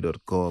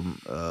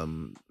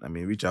ilewe.com. I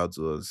mean, reach out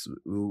to us.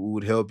 We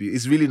would help you.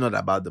 It's really not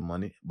about the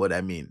money, but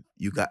I mean,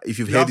 if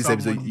you've heard this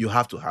episode, you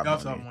have to have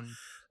money.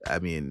 I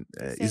mean,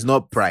 it's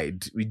not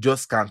pride. We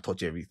just can't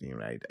touch everything,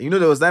 right?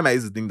 There was time I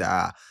used to think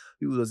that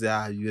people would say,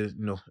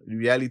 the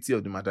reality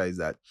of the matter is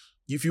that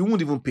if you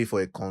won't even pay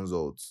for a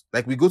consult,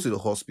 like we go to the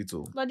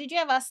hospital. But did you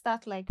ever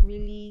start like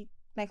really,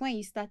 like when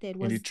you started?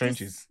 In the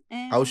trenches.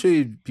 I'll show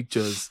you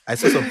pictures. I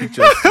saw some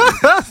pictures.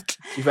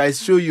 If I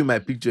show you my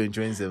picture in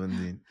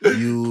 2017,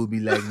 you'll be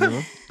like,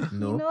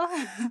 no.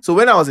 So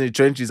when I was in the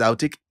trenches, I'll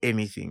take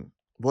anything.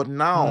 But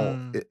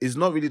now, it's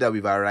not really that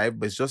we've arrived,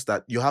 but it's just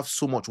that you have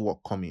so much work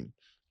coming.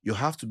 You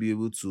have to be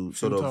able to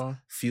sort of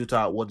filter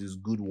out what is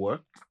good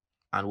work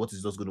and what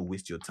is just going to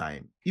waste your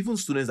time. Even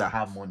students that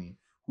have money,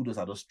 who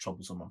are just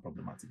troublesome and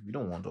problematic. We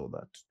don't want all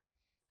that.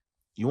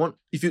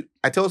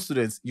 I tell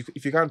students,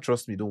 if you can't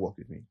trust me, don't work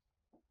with me.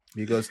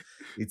 because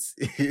it's.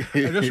 I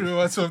just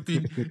remember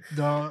something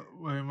that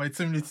my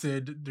teammate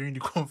said during the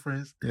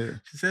conference. Yeah.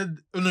 She said,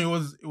 "Oh no,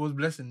 it was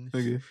Blessing."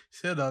 Okay. She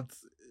said that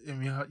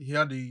he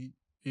had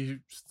a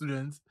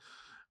student.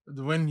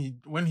 When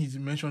he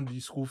mentioned the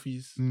school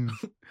fees,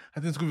 I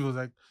think school fee was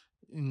like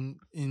in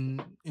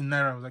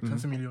naira was like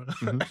 20 million.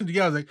 The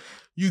guy was like,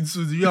 "You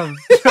too, you have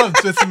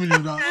 20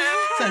 million now."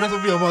 So I just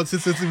open your mouth, say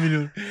 20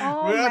 million.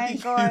 Oh We're my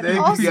thinking- god! Thank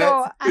you, Also,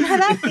 guys.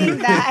 another thing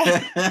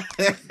that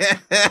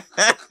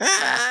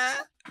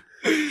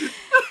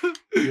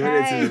You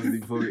wanted to Guys, know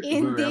before we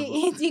in wrap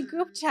up. the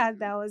group chat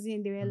that I was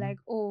in, they were like,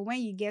 "Oh,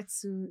 when you get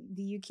to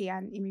the UK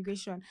and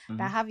immigration,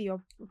 that have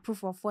your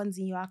proof of funds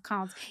in your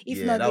account. If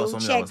Yeah, not, that they was will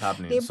something check." that was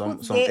happening. They Some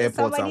put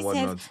airports somebody and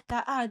whatnot. said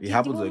that It the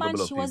happens to a woman,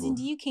 couple of she was in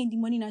people. the UK in the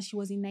morning and she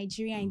was in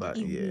Nigeria in But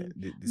the yeah, evening.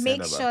 they Make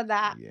send her sure back.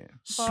 that Yeah.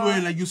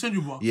 Swear, like you send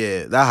you back.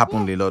 Yeah, that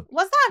happened a lot.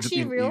 was that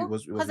actually It real?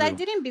 was Because I real.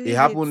 didn't believe It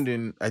happened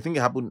in. I think it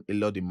happened a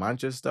lot in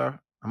Manchester.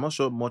 I'm not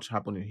sure much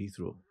happened in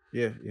Heathrow.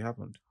 Yeah, it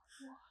happened.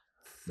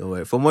 Don't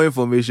worry. For more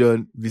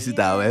information, visit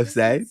our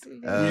website.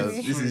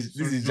 Wait, This is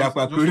just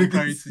Japa for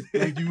Chronicles. clarity.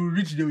 Like you will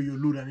reach there with your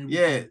load and everything.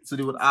 Yeah, so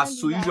they would ask.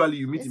 So usually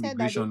you meet They said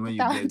that immigration they when put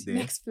you out get there.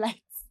 next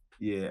flight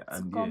Yeah, to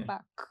and come yeah,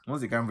 back.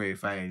 once they can't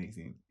verify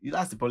anything,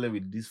 that's the problem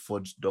with these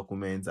forged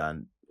documents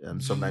and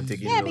sometimes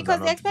taking Yeah, loans because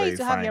and they not expect you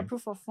to have your verifying.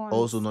 proof of funds.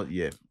 Also, not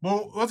yet.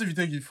 But what if you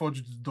take a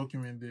forged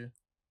document there?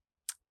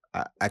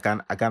 I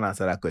can't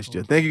answer that question.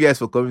 Okay. Thank you guys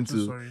for coming So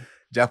to sorry.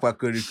 Japa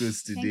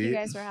Chronicles today. Thank you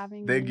guys for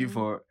having me. Thank you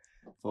for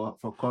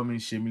coming,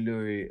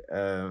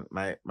 Shemilore,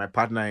 my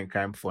partner in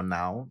crime for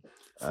now.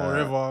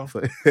 Forever.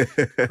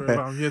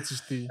 Forever. I'm here to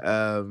stay.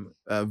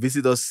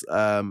 Visit us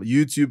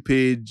YouTube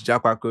page,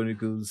 Japa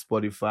Chronicles,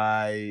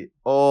 Spotify,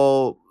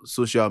 all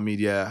social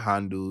media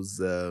handles.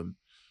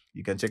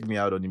 You can check me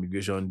out on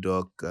Immigration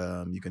Doc.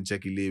 You can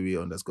check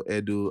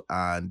Ilewe_Edu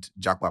and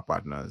Japa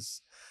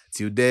Partners.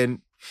 Till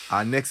then,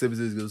 our next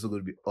episode is also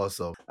going to be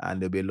awesome,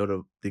 and there'll be a lot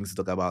of things to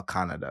talk about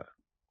Canada.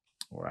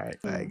 All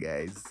right, bye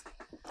guys.